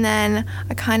 And then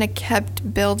I kind of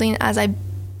kept building as I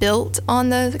built on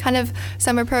the kind of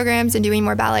summer programs and doing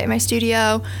more ballet at my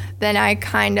studio. Then I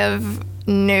kind of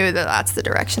knew that that's the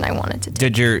direction I wanted to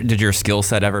take. Did your skill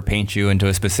set ever paint you into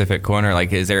a specific corner?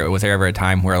 Like, was there ever a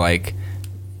time where, like,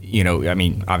 I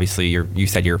mean, obviously you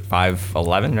said you're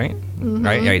 5'11", right? Mm-hmm.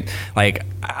 Right. Like,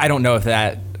 I don't know if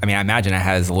that, I mean, I imagine it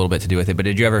has a little bit to do with it, but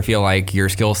did you ever feel like your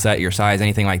skill set, your size,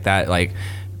 anything like that, like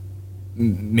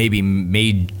maybe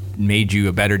made you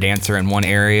a better dancer in one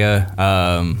area?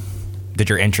 Did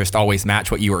your interest always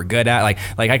match what you were good at? Like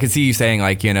I could see you saying,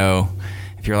 like,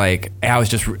 if you're like, hey,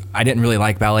 I didn't really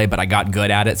like ballet, but I got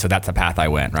good at it, so that's the path I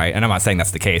went, right? And I'm not saying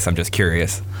that's the case. I'm just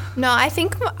curious. No, I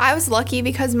think I was lucky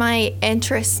because my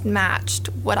interests matched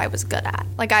what I was good at.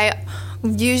 Like I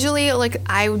usually, like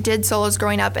I did solos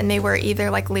growing up, and they were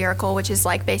either like lyrical, which is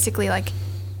like basically like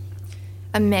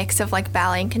a mix of like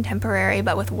ballet and contemporary,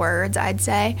 but with words, I'd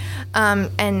say.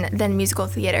 And then musical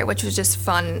theater, which was just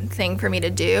fun thing for me to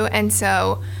do. And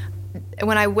so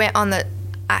when I went on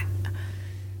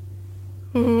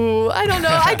I don't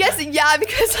know. I guess, yeah,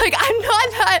 because like I'm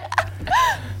not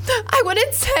that, I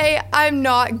wouldn't say I'm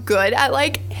not good at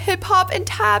like hip hop and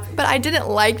tap, but I didn't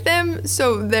like them.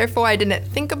 So therefore I didn't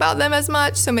think about them as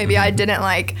much. So maybe I didn't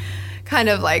like kind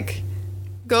of like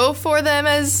go for them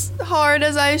as hard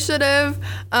as I should have.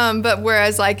 But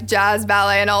whereas like jazz,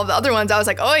 ballet, and all the other ones, I was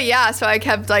like, oh yeah. So I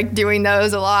kept like doing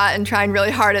those a lot and trying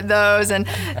really hard at those. And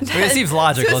it seems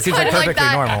logical. It seems like perfectly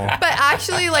normal. But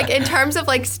actually, like in terms of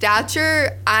like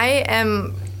stature, I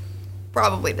am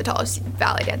probably the tallest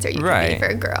ballet dancer you can be for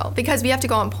a girl, because we have to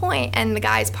go on point and the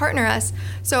guys partner us.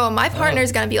 So my partner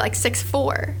is going to be like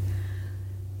 6'4".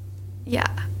 Yeah.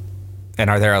 And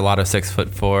are there a lot of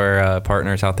 6'4"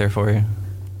 partners out there for you?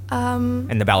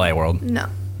 In the ballet world? No.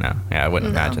 No. Yeah, I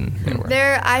wouldn't imagine they were.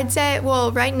 I'd say,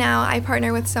 well, right now I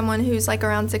partner with someone who's like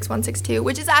around 6'1", 6'2",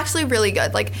 which is actually really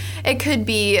good. Like it could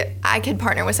be, I could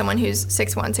partner with someone who's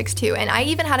 6'1", 6'2", and I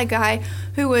even had a guy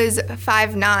who was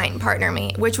 5'9" partner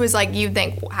me, which was like, you'd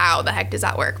think, how the heck does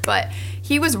that work? But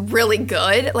he was really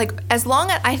good. Like as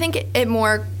long as, I think it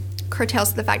more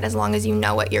curtails to the fact as long as you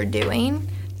know what you're doing,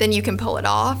 then you can pull it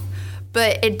off.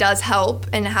 But it does help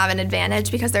and have an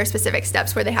advantage because there are specific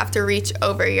steps where they have to reach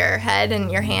over your head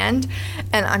and your hand,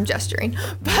 and I'm gesturing.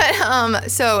 But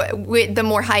the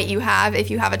more height you have, if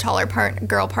you have a taller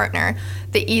girl partner,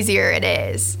 the easier it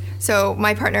is. So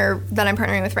my partner that I'm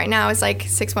partnering with right now is like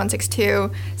 6'1",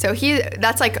 6'2", so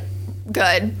that's like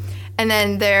good. And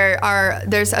then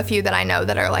there's a few that I know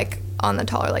that are like on the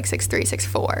taller, like 6'3",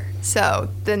 6'4". So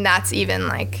then that's even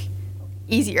like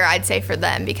easier, I'd say, for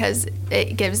them because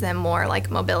it gives them more like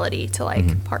mobility to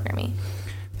like partner me.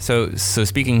 So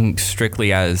speaking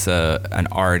strictly as an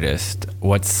artist,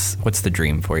 what's the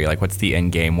dream for you? Like, what's the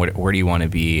end game? Where do you want to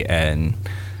be, and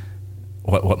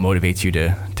what motivates you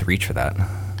to reach for that?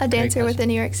 A dancer with the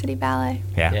New York City Ballet.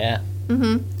 Yeah.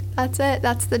 That's it.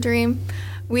 That's the dream.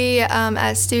 We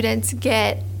as students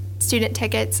get student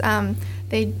tickets.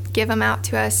 They give them out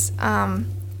to us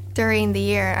during the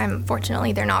year.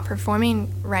 Unfortunately, they're not performing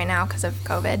right now because of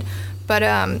COVID. But,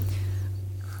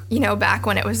 back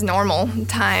when it was normal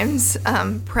times,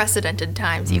 precedented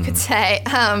times, you could say,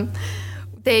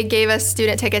 they gave us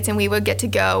student tickets and we would get to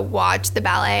go watch the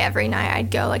ballet every night.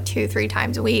 I'd go like 2-3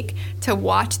 times a week to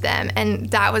watch them. And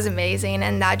that was amazing.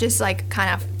 And that just like kind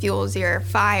of fuels your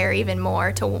fire even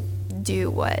more to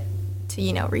do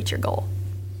reach your goal.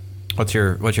 What's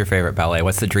your favorite ballet?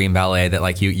 What's the dream ballet that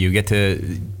like you get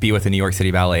to be with the New York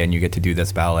City Ballet and you get to do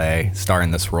this ballet, star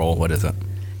in this role? What is it?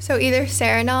 So either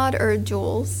Serenade or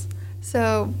Jules.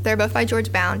 So they're both by George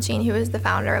Balanchine, who is the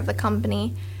founder of the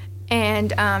company.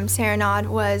 And Serenade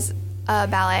was a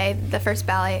ballet,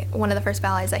 one of the first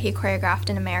ballets that he choreographed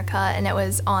in America, and it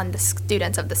was on the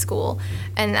students of the school.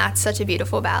 And that's such a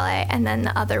beautiful ballet. And then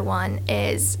the other one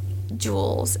is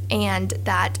Jules, and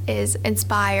that is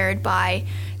inspired by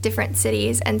different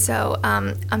cities. And so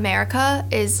America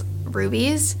is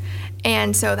Ruby's,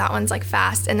 and so that one's like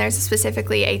fast, and there's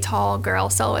specifically a tall girl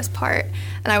soloist part,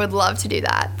 and I would love to do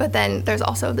that. But then there's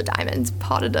also the Diamonds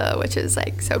Pas de Deux, which is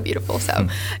like so beautiful. So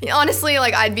honestly,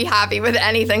 like I'd be happy with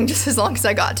anything just as long as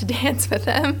I got to dance with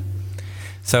them.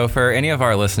 So for any of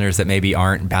our listeners that maybe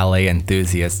aren't ballet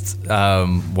enthusiasts,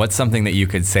 what's something that you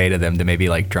could say to them to maybe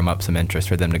like drum up some interest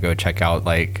for them to go check out,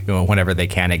 like whenever they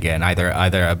can again, either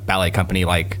a ballet company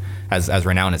like as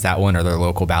renowned as that one, or their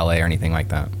local ballet or anything like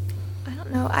that? I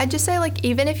don't know. I'd just say like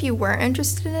even if you weren't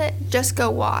interested in it, just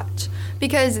go watch,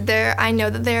 because I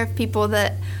know that there are people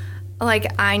that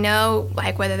like I know,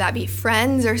 like whether that be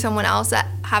friends or someone else that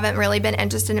haven't really been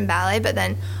interested in ballet, but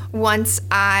then once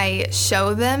I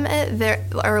show them it,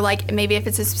 or like maybe if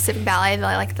it's a specific ballet,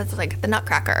 like that's like the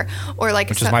Nutcracker, or like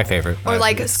which is my favorite, or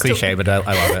like it's cliche, but I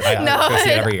love it. I go see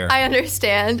it every year. I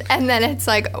understand. And then it's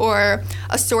like, or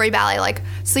a story ballet like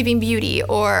Sleeping Beauty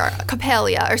or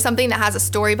Coppelia, or something that has a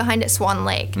story behind it, Swan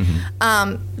Lake.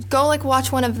 Go like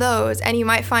watch one of those, and you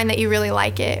might find that you really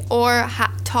like it, or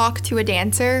talk to a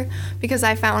dancer, because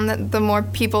I found that the more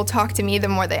people talk to me, the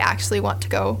more they actually want to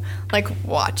go like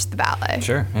watch the ballet.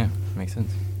 Sure, yeah, makes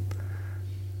sense.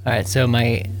 All right, so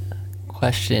my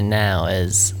question now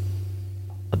is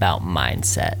about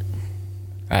mindset.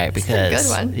 All right, because that's a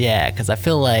good one. Yeah, because I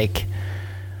feel like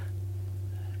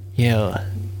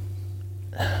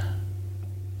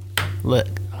look,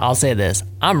 I'll say this: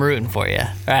 I'm rooting for you.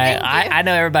 Right? I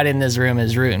know everybody in this room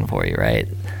is rooting for you, right?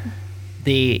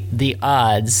 The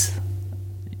odds,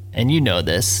 and you know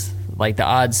this, like the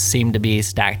odds seem to be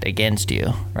stacked against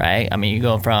you, right? I mean, you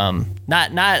go from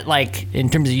not like in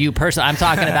terms of you personally. I'm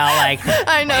talking about like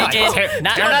I know.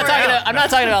 I'm not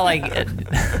talking about like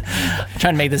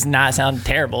trying to make this not sound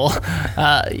terrible,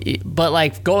 but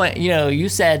like going. You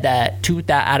said that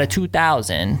out of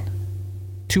 2,000.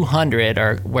 200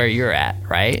 are where you're at,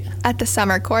 right? At the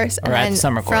summer course. Or at the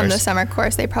summer course. From the summer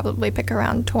course, they probably pick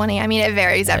around 20. I mean, it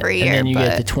varies every year. And then you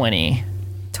get to 20.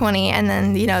 20, and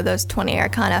then, you know, those 20 are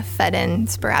kind of fed in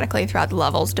sporadically throughout the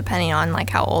levels depending on like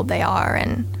how old they are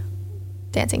and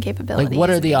dancing capabilities. Like, what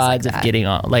are the odds like of getting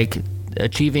on, like,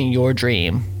 achieving your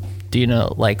dream? Do you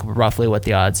know, like, roughly what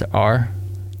the odds are?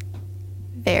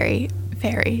 Very,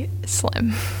 very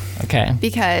slim. Okay.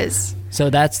 Because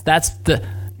So that's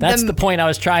the point I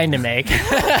was trying to make.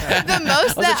 the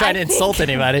most I wasn't trying to insult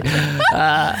anybody.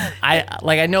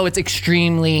 I know it's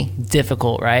extremely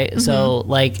difficult, right? So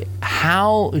like,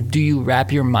 how do you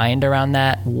wrap your mind around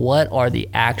that? What are the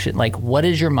action? Like, what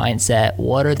is your mindset?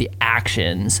 What are the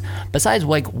actions besides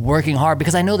like working hard?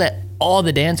 Because I know that all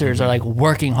the dancers are like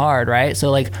working hard, right?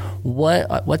 So like,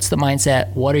 what's the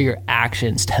mindset? What are your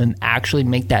actions to actually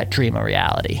make that dream a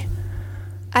reality?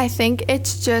 I think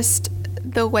it's just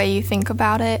the way you think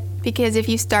about it, because if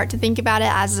you start to think about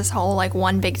it as this whole like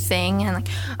one big thing and like,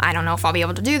 I don't know if I'll be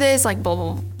able to do this, like blah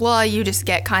blah blah, you just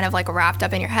get kind of like wrapped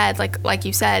up in your head, like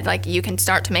you said, like you can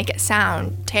start to make it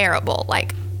sound terrible,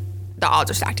 like the odds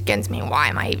are stacked against me, why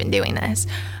am I even doing this?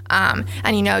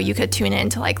 And you know, you could tune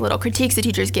into like little critiques the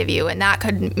teachers give you, and that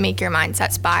could make your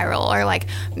mindset spiral, or like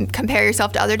compare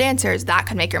yourself to other dancers, that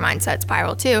could make your mindset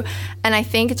spiral too. And I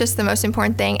think just the most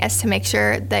important thing is to make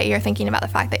sure that you're thinking about the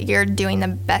fact that you're doing the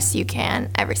best you can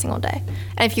every single day.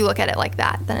 And if you look at it like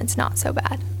that, then it's not so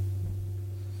bad.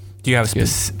 Do you have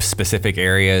specific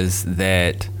areas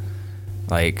that,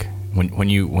 like, when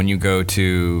you go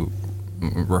to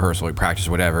rehearsal or practice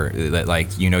or whatever, that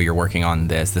like, you know, you're working on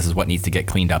this is what needs to get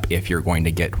cleaned up if you're going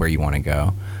to get where you want to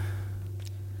go?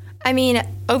 I mean,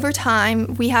 over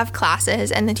time, we have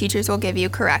classes and the teachers will give you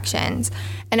corrections.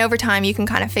 And over time, you can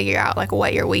kind of figure out like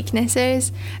what your weakness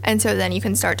is. And so then you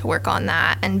can start to work on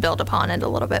that and build upon it a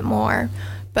little bit more.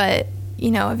 But, you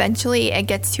know, eventually it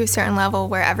gets to a certain level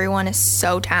where everyone is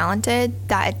so talented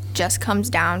that it just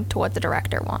comes down to what the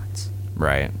director wants.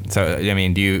 Right. So, I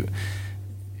mean,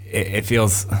 it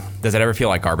feels, does it ever feel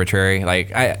like arbitrary?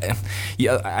 Like,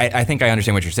 I think I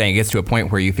understand what you're saying. It gets to a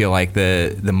point where you feel like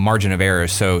the margin of error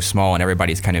is so small and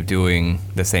everybody's kind of doing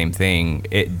the same thing.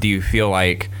 Do you feel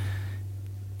like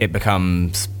it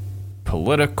becomes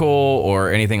political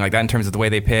or anything like that in terms of the way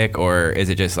they pick? Or is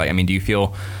it just like, I mean, do you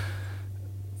feel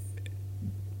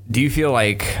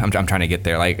like, I'm trying to get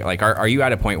there, like are you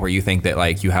at a point where you think that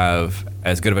like you have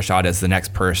as good of a shot as the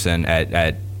next person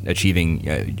at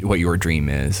achieving what your dream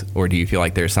is? Or do you feel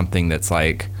like there's something that's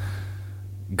like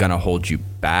gonna hold you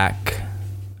back?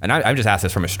 And I'm just asked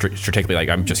this from a strategically, like,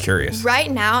 I'm just curious. Right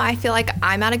now, I feel like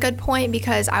I'm at a good point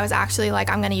because I was actually like,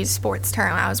 I'm going to use a sports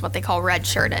term. I was what they call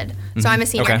red-shirted. So I'm a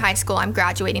senior in high school. I'm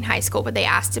graduating high school, but they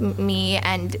asked me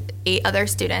and 8 other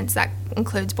students, that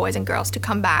includes boys and girls, to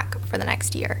come back for the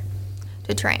next year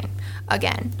to train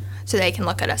again, so they can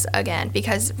look at us again.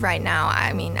 Because right now,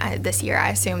 I mean, this year I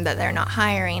assume that they're not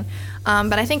hiring.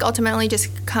 But I think ultimately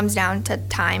just comes down to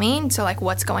timing. So like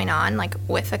what's going on like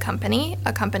with a company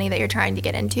that you're trying to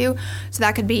get into. So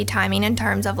that could be timing in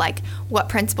terms of like what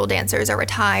principal dancers are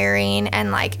retiring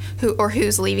and like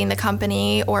who's leaving the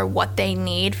company or what they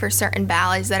need for certain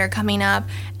ballets that are coming up.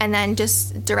 And then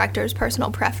just director's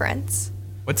personal preference.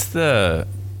 What's the...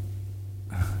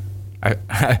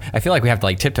 I feel like we have to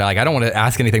like tiptoe. Like, I don't want to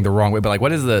ask anything the wrong way, but like,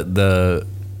 what is the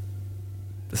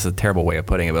this is a terrible way of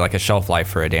putting it, but like a shelf life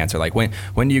for a dancer? Like,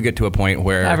 when do you get to a point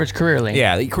where Average career length.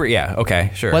 Yeah. Okay.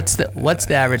 Sure. What's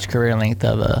the average career length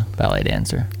of a ballet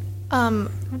dancer? Some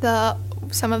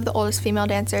of the oldest female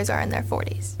dancers are in their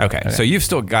 40s. Okay. So you've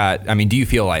still got, I mean, do you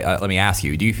feel like, let me ask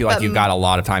you, do you feel like you've got a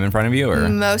lot of time in front of you, or?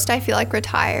 Most, I feel like,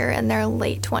 retire in their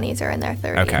late 20s or in their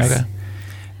 30s. Okay.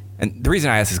 And the reason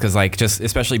I ask is because, like, just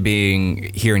especially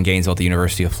being here in Gainesville at the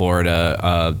University of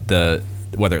Florida,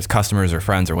 whether it's customers or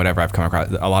friends or whatever I've come across,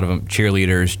 a lot of them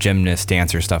cheerleaders, gymnasts,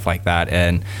 dancers, stuff like that,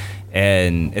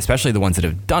 and especially the ones that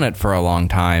have done it for a long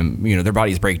time, you know, their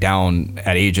bodies break down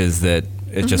at ages that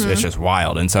it's just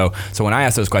wild. And so when I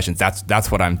ask those questions, that's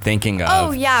what I'm thinking of.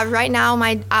 Oh yeah, right now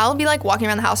I'll be like walking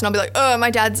around the house and I'll be like, oh,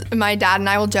 my dad and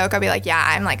I will joke. I'll be like, yeah,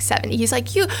 I'm like 70. He's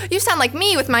like, you sound like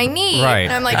me with my knee. Right.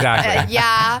 And I'm like, exactly.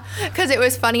 Yeah, because it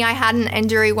was funny. I had an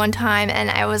injury one time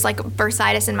and I was like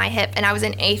bursitis in my hip, and I was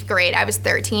in 8th grade. I was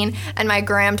 13, and my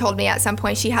gram told me at some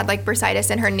point she had like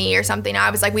bursitis in her knee or something.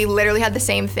 I was like, we literally had the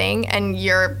same thing, and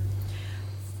you're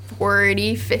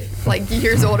 40, 50, like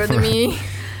years older than me.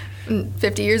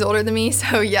 50 years older than me,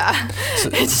 so yeah.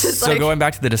 It's just so going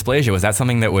back to the dysplasia, was that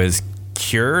something that was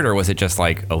cured, or was it just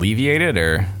like alleviated,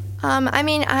 or? I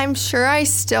mean, I'm sure I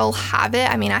still have it.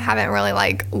 I mean, I haven't really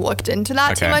like looked into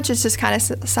that too much. It's just kind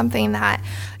of something that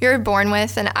you're born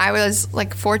with, and I was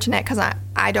like fortunate because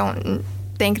I don't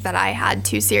think that I had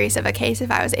too serious of a case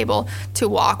if I was able to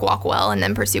walk well and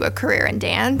then pursue a career in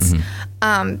dance.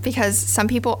 because some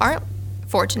people aren't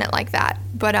fortunate like that.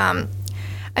 But I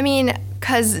mean,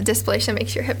 because dysplasia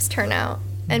makes your hips turn out,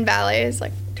 and ballet is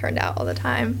like turned out all the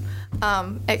time.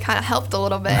 It kind of helped a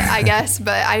little bit, I guess,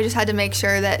 but I just had to make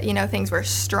sure that, you know, things were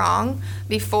strong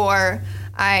before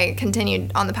I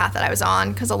continued on the path that I was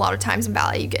on, because a lot of times in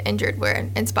ballet you get injured where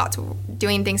in spots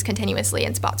doing things continuously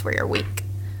in spots where you're weak.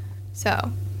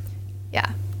 So,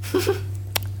 yeah.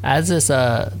 As this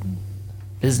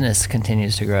business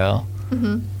continues to grow,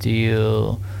 do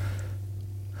you,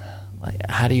 like,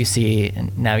 how do you see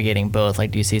navigating both?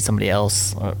 Like, do you see somebody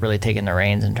else really taking the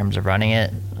reins in terms of running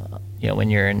it? You know, when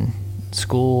you're in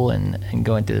school and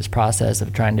going through this process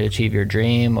of trying to achieve your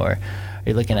dream, or are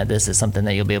you looking at this as something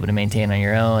that you'll be able to maintain on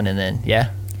your own? And then,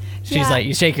 she's like,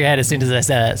 you shake your head as soon as I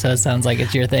said it, so it sounds like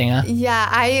it's your thing, huh?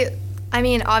 Yeah, I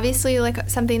mean, obviously, like,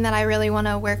 something that I really want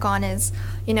to work on is,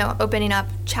 you know, opening up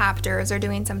chapters or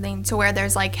doing something to where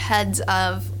there's like heads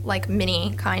of like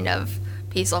mini kind of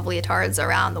piece of leotards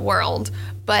around the world.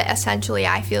 But essentially,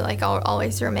 I feel like I'll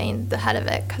always remain the head of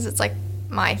it, because it's like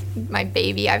my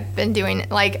baby. I've been doing,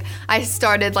 like, I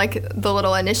started like the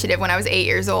little initiative when I was 8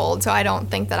 years old, so I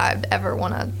don't think that I'd ever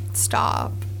want to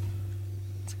stop.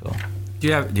 That's cool. Do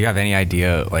you have any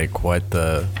idea like what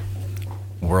the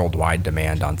worldwide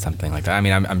demand on something like that? I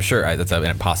mean, I'm sure that's an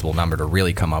impossible number to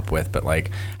really come up with, but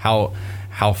like how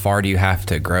far do you have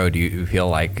to grow? Do you feel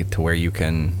like to where you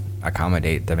can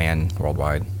accommodate demand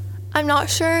worldwide? I'm not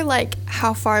sure like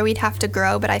how far we'd have to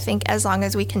grow, but I think as long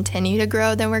as we continue to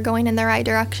grow, then we're going in the right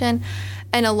direction.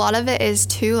 And a lot of it is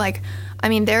too, like, I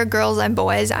mean, there are girls and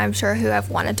boys, I'm sure, who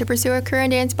have wanted to pursue a career in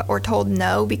dance, but were told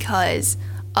no because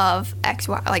of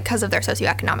because of their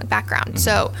socioeconomic background.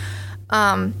 So,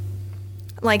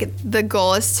 like, the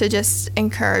goal is to just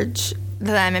encourage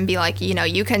them and be like, you know,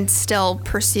 you can still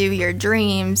pursue your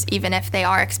dreams even if they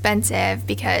are expensive,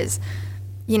 because,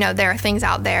 you know, there are things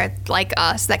out there like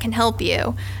us that can help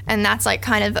you. And that's like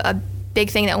kind of a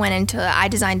big thing that went into it. I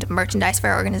designed merchandise for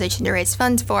our organization to raise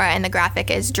funds for it, and the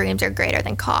graphic is dreams are greater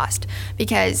than cost,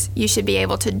 because you should be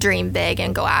able to dream big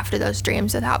and go after those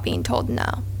dreams without being told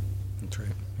no. That's right.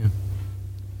 Yeah.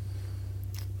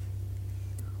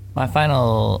 My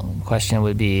final question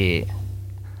would be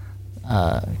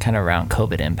kind of around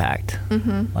COVID impact.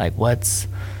 Like, what's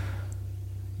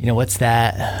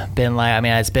that been like? I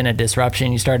mean, it's been a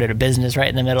disruption. You started a business right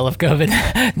in the middle of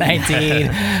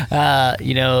COVID-19.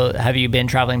 You know, have you been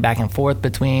traveling back and forth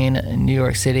between New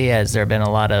York City? Has there been a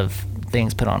lot of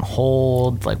things put on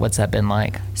hold? Like, what's that been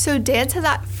like? So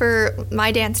for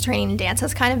my dance training, dance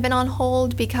has kind of been on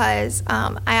hold, because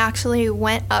I actually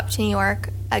went up to New York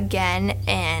again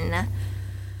in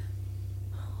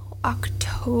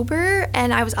October,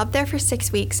 and I was up there for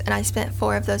 6 weeks, and I spent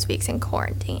 4 of those weeks in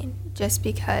quarantine, just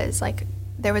because, like,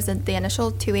 there was the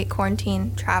initial 2-week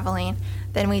quarantine traveling,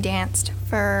 then we danced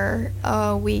for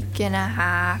a week and a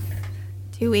half,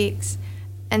 2 weeks,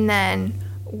 and then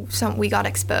we got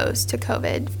exposed to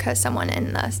COVID because someone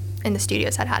in the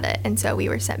studios had it, and so we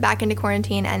were sent back into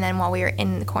quarantine. And then while we were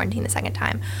in the quarantine the second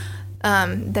time,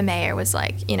 the mayor was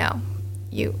like, you know,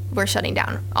 we're shutting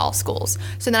down all schools.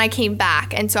 So then I came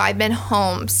back, and so I've been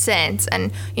home since, and,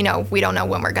 you know, we don't know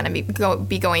when we're going to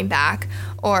be going back,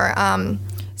 or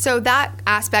so that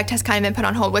aspect has kind of been put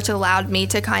on hold, which allowed me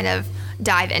to kind of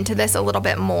dive into this a little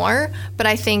bit more. But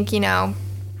I think, you know,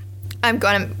 I'm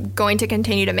going to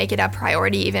continue to make it a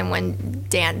priority even when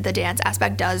the dance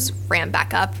aspect does ramp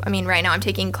back up. I mean, right now I'm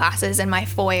taking classes in my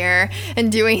foyer and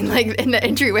doing, like, in the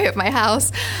entryway of my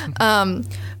house.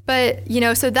 But, you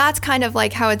know, so that's kind of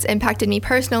like how it's impacted me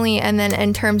personally. And then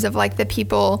in terms of like the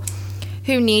people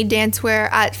who need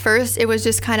dancewear, at first it was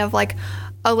just kind of like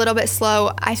a little bit slow,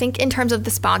 I think, in terms of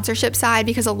the sponsorship side,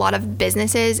 because a lot of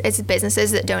businesses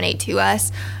that donate to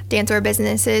us, dancewear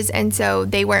businesses, and so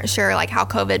they weren't sure like how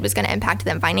COVID was going to impact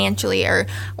them financially, or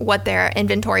what their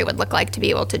inventory would look like to be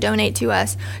able to donate to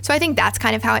us. So I think that's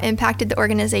kind of how it impacted the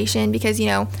organization, because, you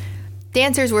know,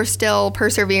 dancers were still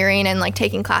persevering and like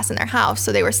taking class in their house,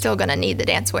 so they were still going to need the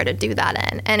dancewear to do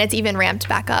that in. And it's even ramped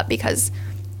back up, because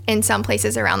in some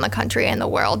places around the country and the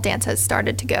world, dance has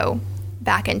started to go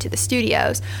back into the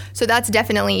studios. So that's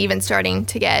definitely even starting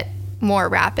to get more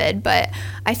rapid. But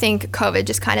I think COVID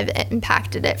just kind of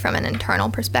impacted it from an internal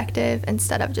perspective,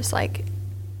 instead of just like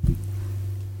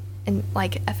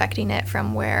affecting it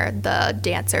from where the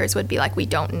dancers would be like, we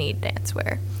don't need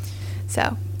dancewear.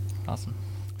 So Awesome.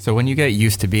 So when you get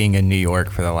used to being in New York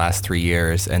for the last 3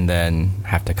 years and then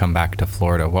have to come back to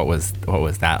Florida, what was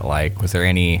that like? Was there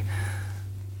any,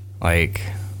 like,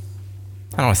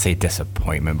 I don't want to say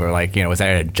disappointment, but like, you know, was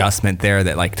there an adjustment there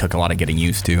that like took a lot of getting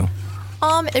used to?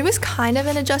 It was kind of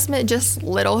an adjustment, just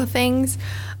little things.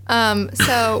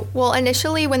 Well,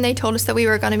 initially when they told us that we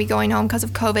were going to be going home because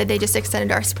of COVID, they just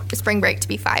extended our spring break to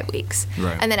be 5 weeks.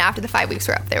 Right. And then after the 5 weeks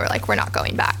were up, they were like, we're not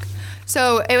going back.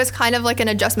 So it was kind of like an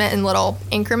adjustment in little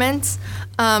increments.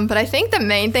 But I think the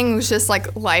main thing was just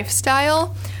like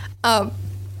lifestyle.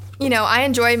 You know, I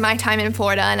enjoy my time in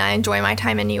Florida and I enjoy my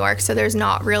time in New York. So there's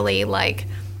not really like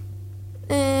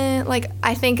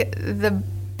I think the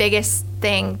biggest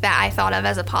thing that I thought of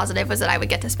as a positive was that I would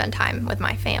get to spend time with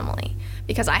my family,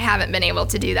 because I haven't been able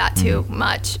to do that too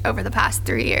much over the past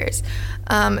 3 years.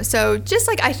 So just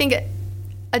like, I think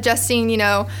adjusting, you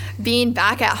know, being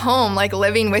back at home, like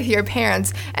living with your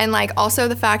parents, and like also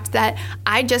the fact that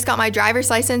I just got my driver's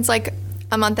license like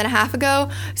a month and a half ago.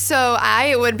 So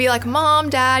I would be like, Mom,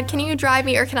 Dad, can you drive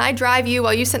me, or can I drive you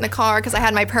while you sit in the car, because I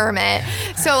had my permit.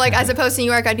 So like, as opposed to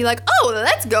New York, I'd be like, oh,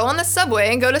 let's go on the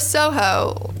subway and go to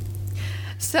Soho.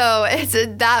 So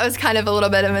that was kind of a little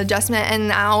bit of an adjustment. And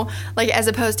now, like, as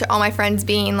opposed to all my friends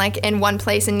being like in one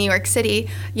place in New York City,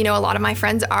 you know, a lot of my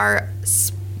friends are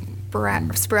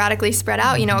sporadically spread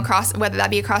out, you know, across, whether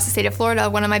that be across the state of Florida.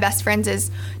 One of my best friends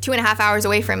is 2.5 hours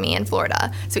away from me in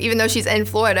Florida. So even though she's in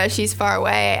Florida, she's far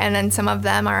away. And then some of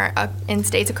them are in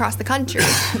states across the country.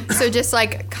 So just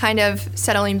like kind of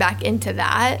settling back into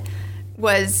that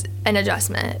was an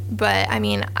adjustment. But I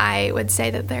mean, I would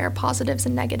say that there are positives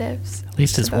and negatives. At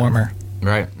least it's warmer.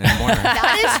 Right.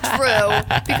 That is true,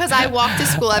 because I walk to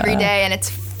school every day and it's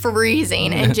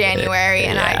freezing in January,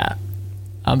 and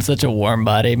I'm such a warm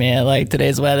body, man. Like,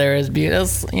 today's weather is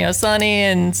beautiful, you know, sunny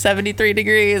and 73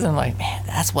 degrees. I'm like, man,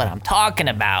 that's what I'm talking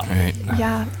about. Right.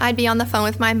 Yeah, I'd be on the phone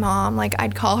with my mom. Like,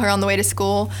 I'd call her on the way to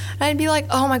school, and I'd be like,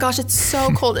 oh my gosh, it's so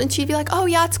cold. And she'd be like, oh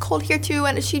yeah, it's cold here too.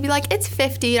 And she'd be like, it's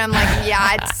 50. And I'm like,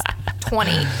 yeah, it's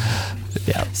 20.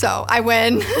 Yeah. So I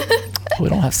win. We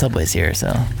don't have subways here,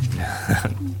 so,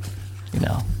 you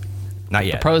know. Not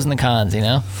yet. Pros and the cons, you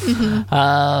know?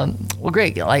 Mm-hmm. Well,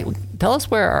 great. Like, tell us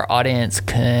where our audience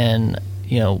can,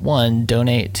 you know, one,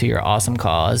 donate to your awesome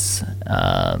cause,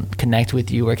 connect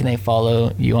with you. Where can they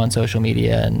follow you on social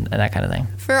media and that kind of thing?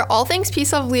 For all things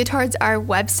Peace Love Leotards, our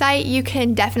website, you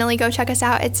can definitely go check us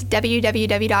out. It's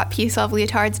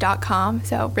www.peaceloveleotards.com.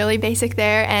 So really basic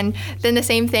there. And then the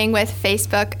same thing with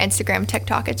Facebook, Instagram,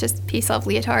 TikTok. It's just Peace Love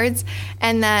Leotards.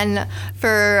 And then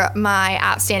for my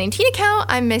outstanding teen account,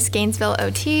 I'm Miss Gainesville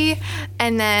OT.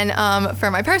 And then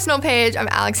for my personal page, I'm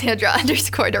Alexandra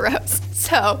 _DeRose.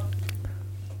 So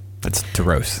It's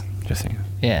DeRose, just saying.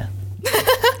 Yeah.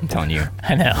 I'm telling you.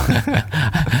 I know.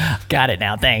 Got it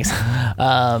now. Thanks.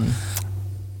 I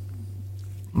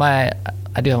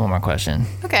do have one more question.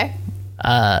 okay.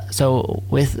 So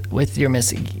with your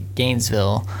Miss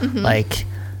Gainesville, like,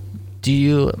 do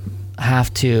you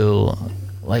have to,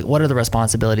 like, what are the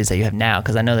responsibilities that you have now?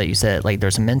 Because I know that you said, like,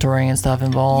 there's some mentoring and stuff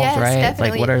involved, Yes, right?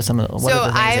 definitely. Like, what are some of the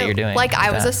things that you're doing? Like,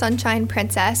 I was a that? Sunshine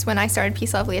Princess when I started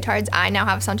Peace Love Leotards. I now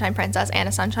have a Sunshine Princess and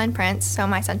a Sunshine Prince. So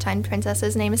my Sunshine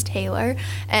Princess's name is Taylor,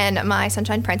 and my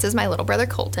Sunshine Prince is my little brother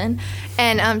Colton.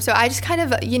 And so I just kind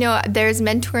of, you know, there's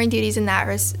mentoring duties in that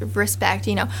respect,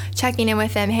 you know, checking in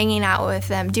with them, hanging out with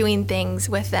them, doing things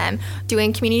with them,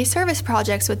 doing community service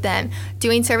projects with them,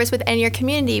 doing service within your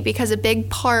community, because a big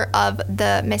part of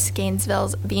the being Miss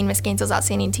Gainesville's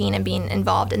Outstanding Teen and being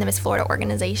involved in the Miss Florida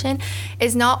organization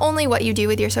is not only what you do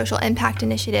with your social impact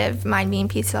initiative, mine being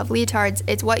Peace Love Leotards,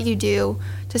 it's what you do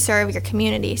to serve your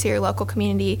community, so your local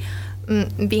community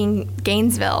being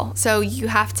Gainesville. So you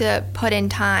have to put in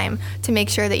time to make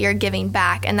sure that you're giving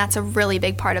back, and that's a really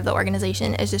big part of the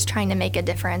organization, is just trying to make a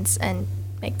difference and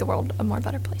make the world a more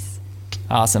better place.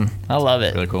 Awesome. I love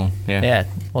it. Really cool. Yeah. Yeah.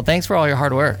 Well, thanks for all your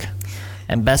hard work.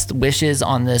 And best wishes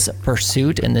on this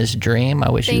pursuit and this dream. I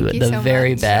wish you Thank you the so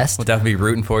very much. best. We'll definitely be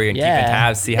rooting for you and Yeah. keeping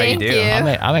tabs, see how Thank you do. you.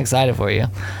 I'm excited for you.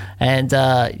 And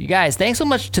you guys, thanks so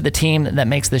much to the team that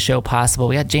makes the show possible.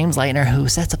 We got James Leitner, who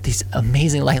sets up these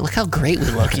amazing light. Look how great we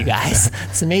look, you guys.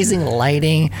 It's amazing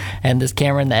lighting and this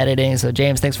camera and the editing. So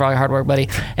James, thanks for all your hard work, buddy.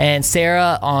 And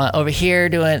Sarah over here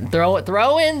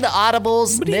throw in the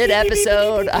audibles mid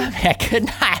episode. I mean,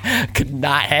 I could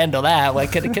not handle that. I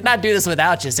could not do this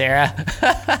without you, Sarah.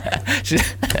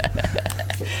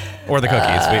 Or the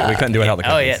cookies. We couldn't do it without the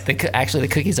cookies. Oh yeah, actually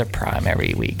the cookies are prime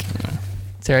every week.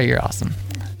 Sarah, you're awesome.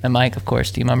 And Mike, of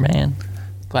course, Team Umber Man.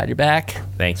 Glad you're back.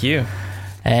 Thank you.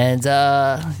 And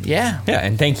yeah. Yeah,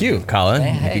 and thank you, Colin.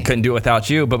 Hey. We couldn't do it without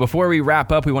you. But before we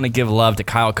wrap up, we want to give love to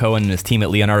Kyle Cohen and his team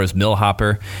at Leonardo's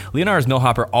Millhopper. Leonardo's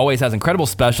Millhopper always has incredible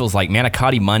specials like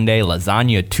Manicotti Monday,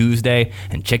 Lasagna Tuesday,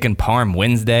 and Chicken Parm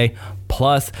Wednesday.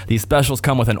 Plus, these specials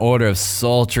come with an order of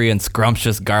sultry and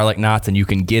scrumptious garlic knots, and you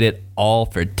can get it all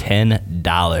for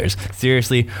 $10.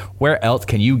 Seriously, where else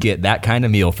can you get that kind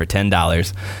of meal for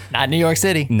 $10? Not New York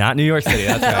City. Not New York City,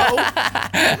 that's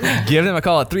right. Give them a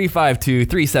call at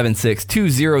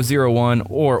 352-376-2001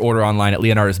 or order online at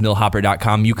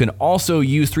leonardosmillhopper.com. You can also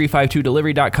use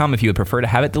 352delivery.com if you would prefer to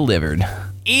have it delivered.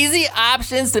 Easy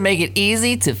options to make it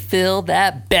easy to fill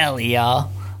that belly,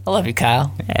 y'all. I love you,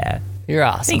 Kyle. Yeah. You're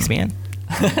awesome. Thanks, man.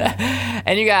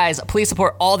 And you guys, please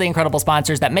support all the incredible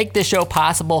sponsors that make this show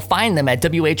possible. Find them at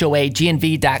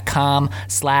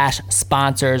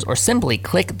whoagnv.com/sponsors or simply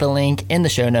click the link in the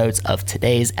show notes of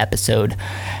today's episode.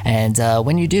 And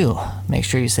when you do, make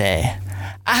sure you say,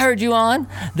 I heard you on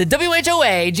the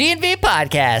WHOA GNV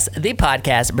podcast, the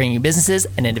podcast bringing you businesses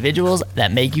and individuals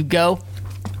that make you go,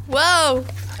 Whoa.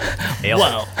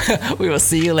 whoa. We will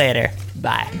see you later.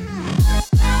 Bye.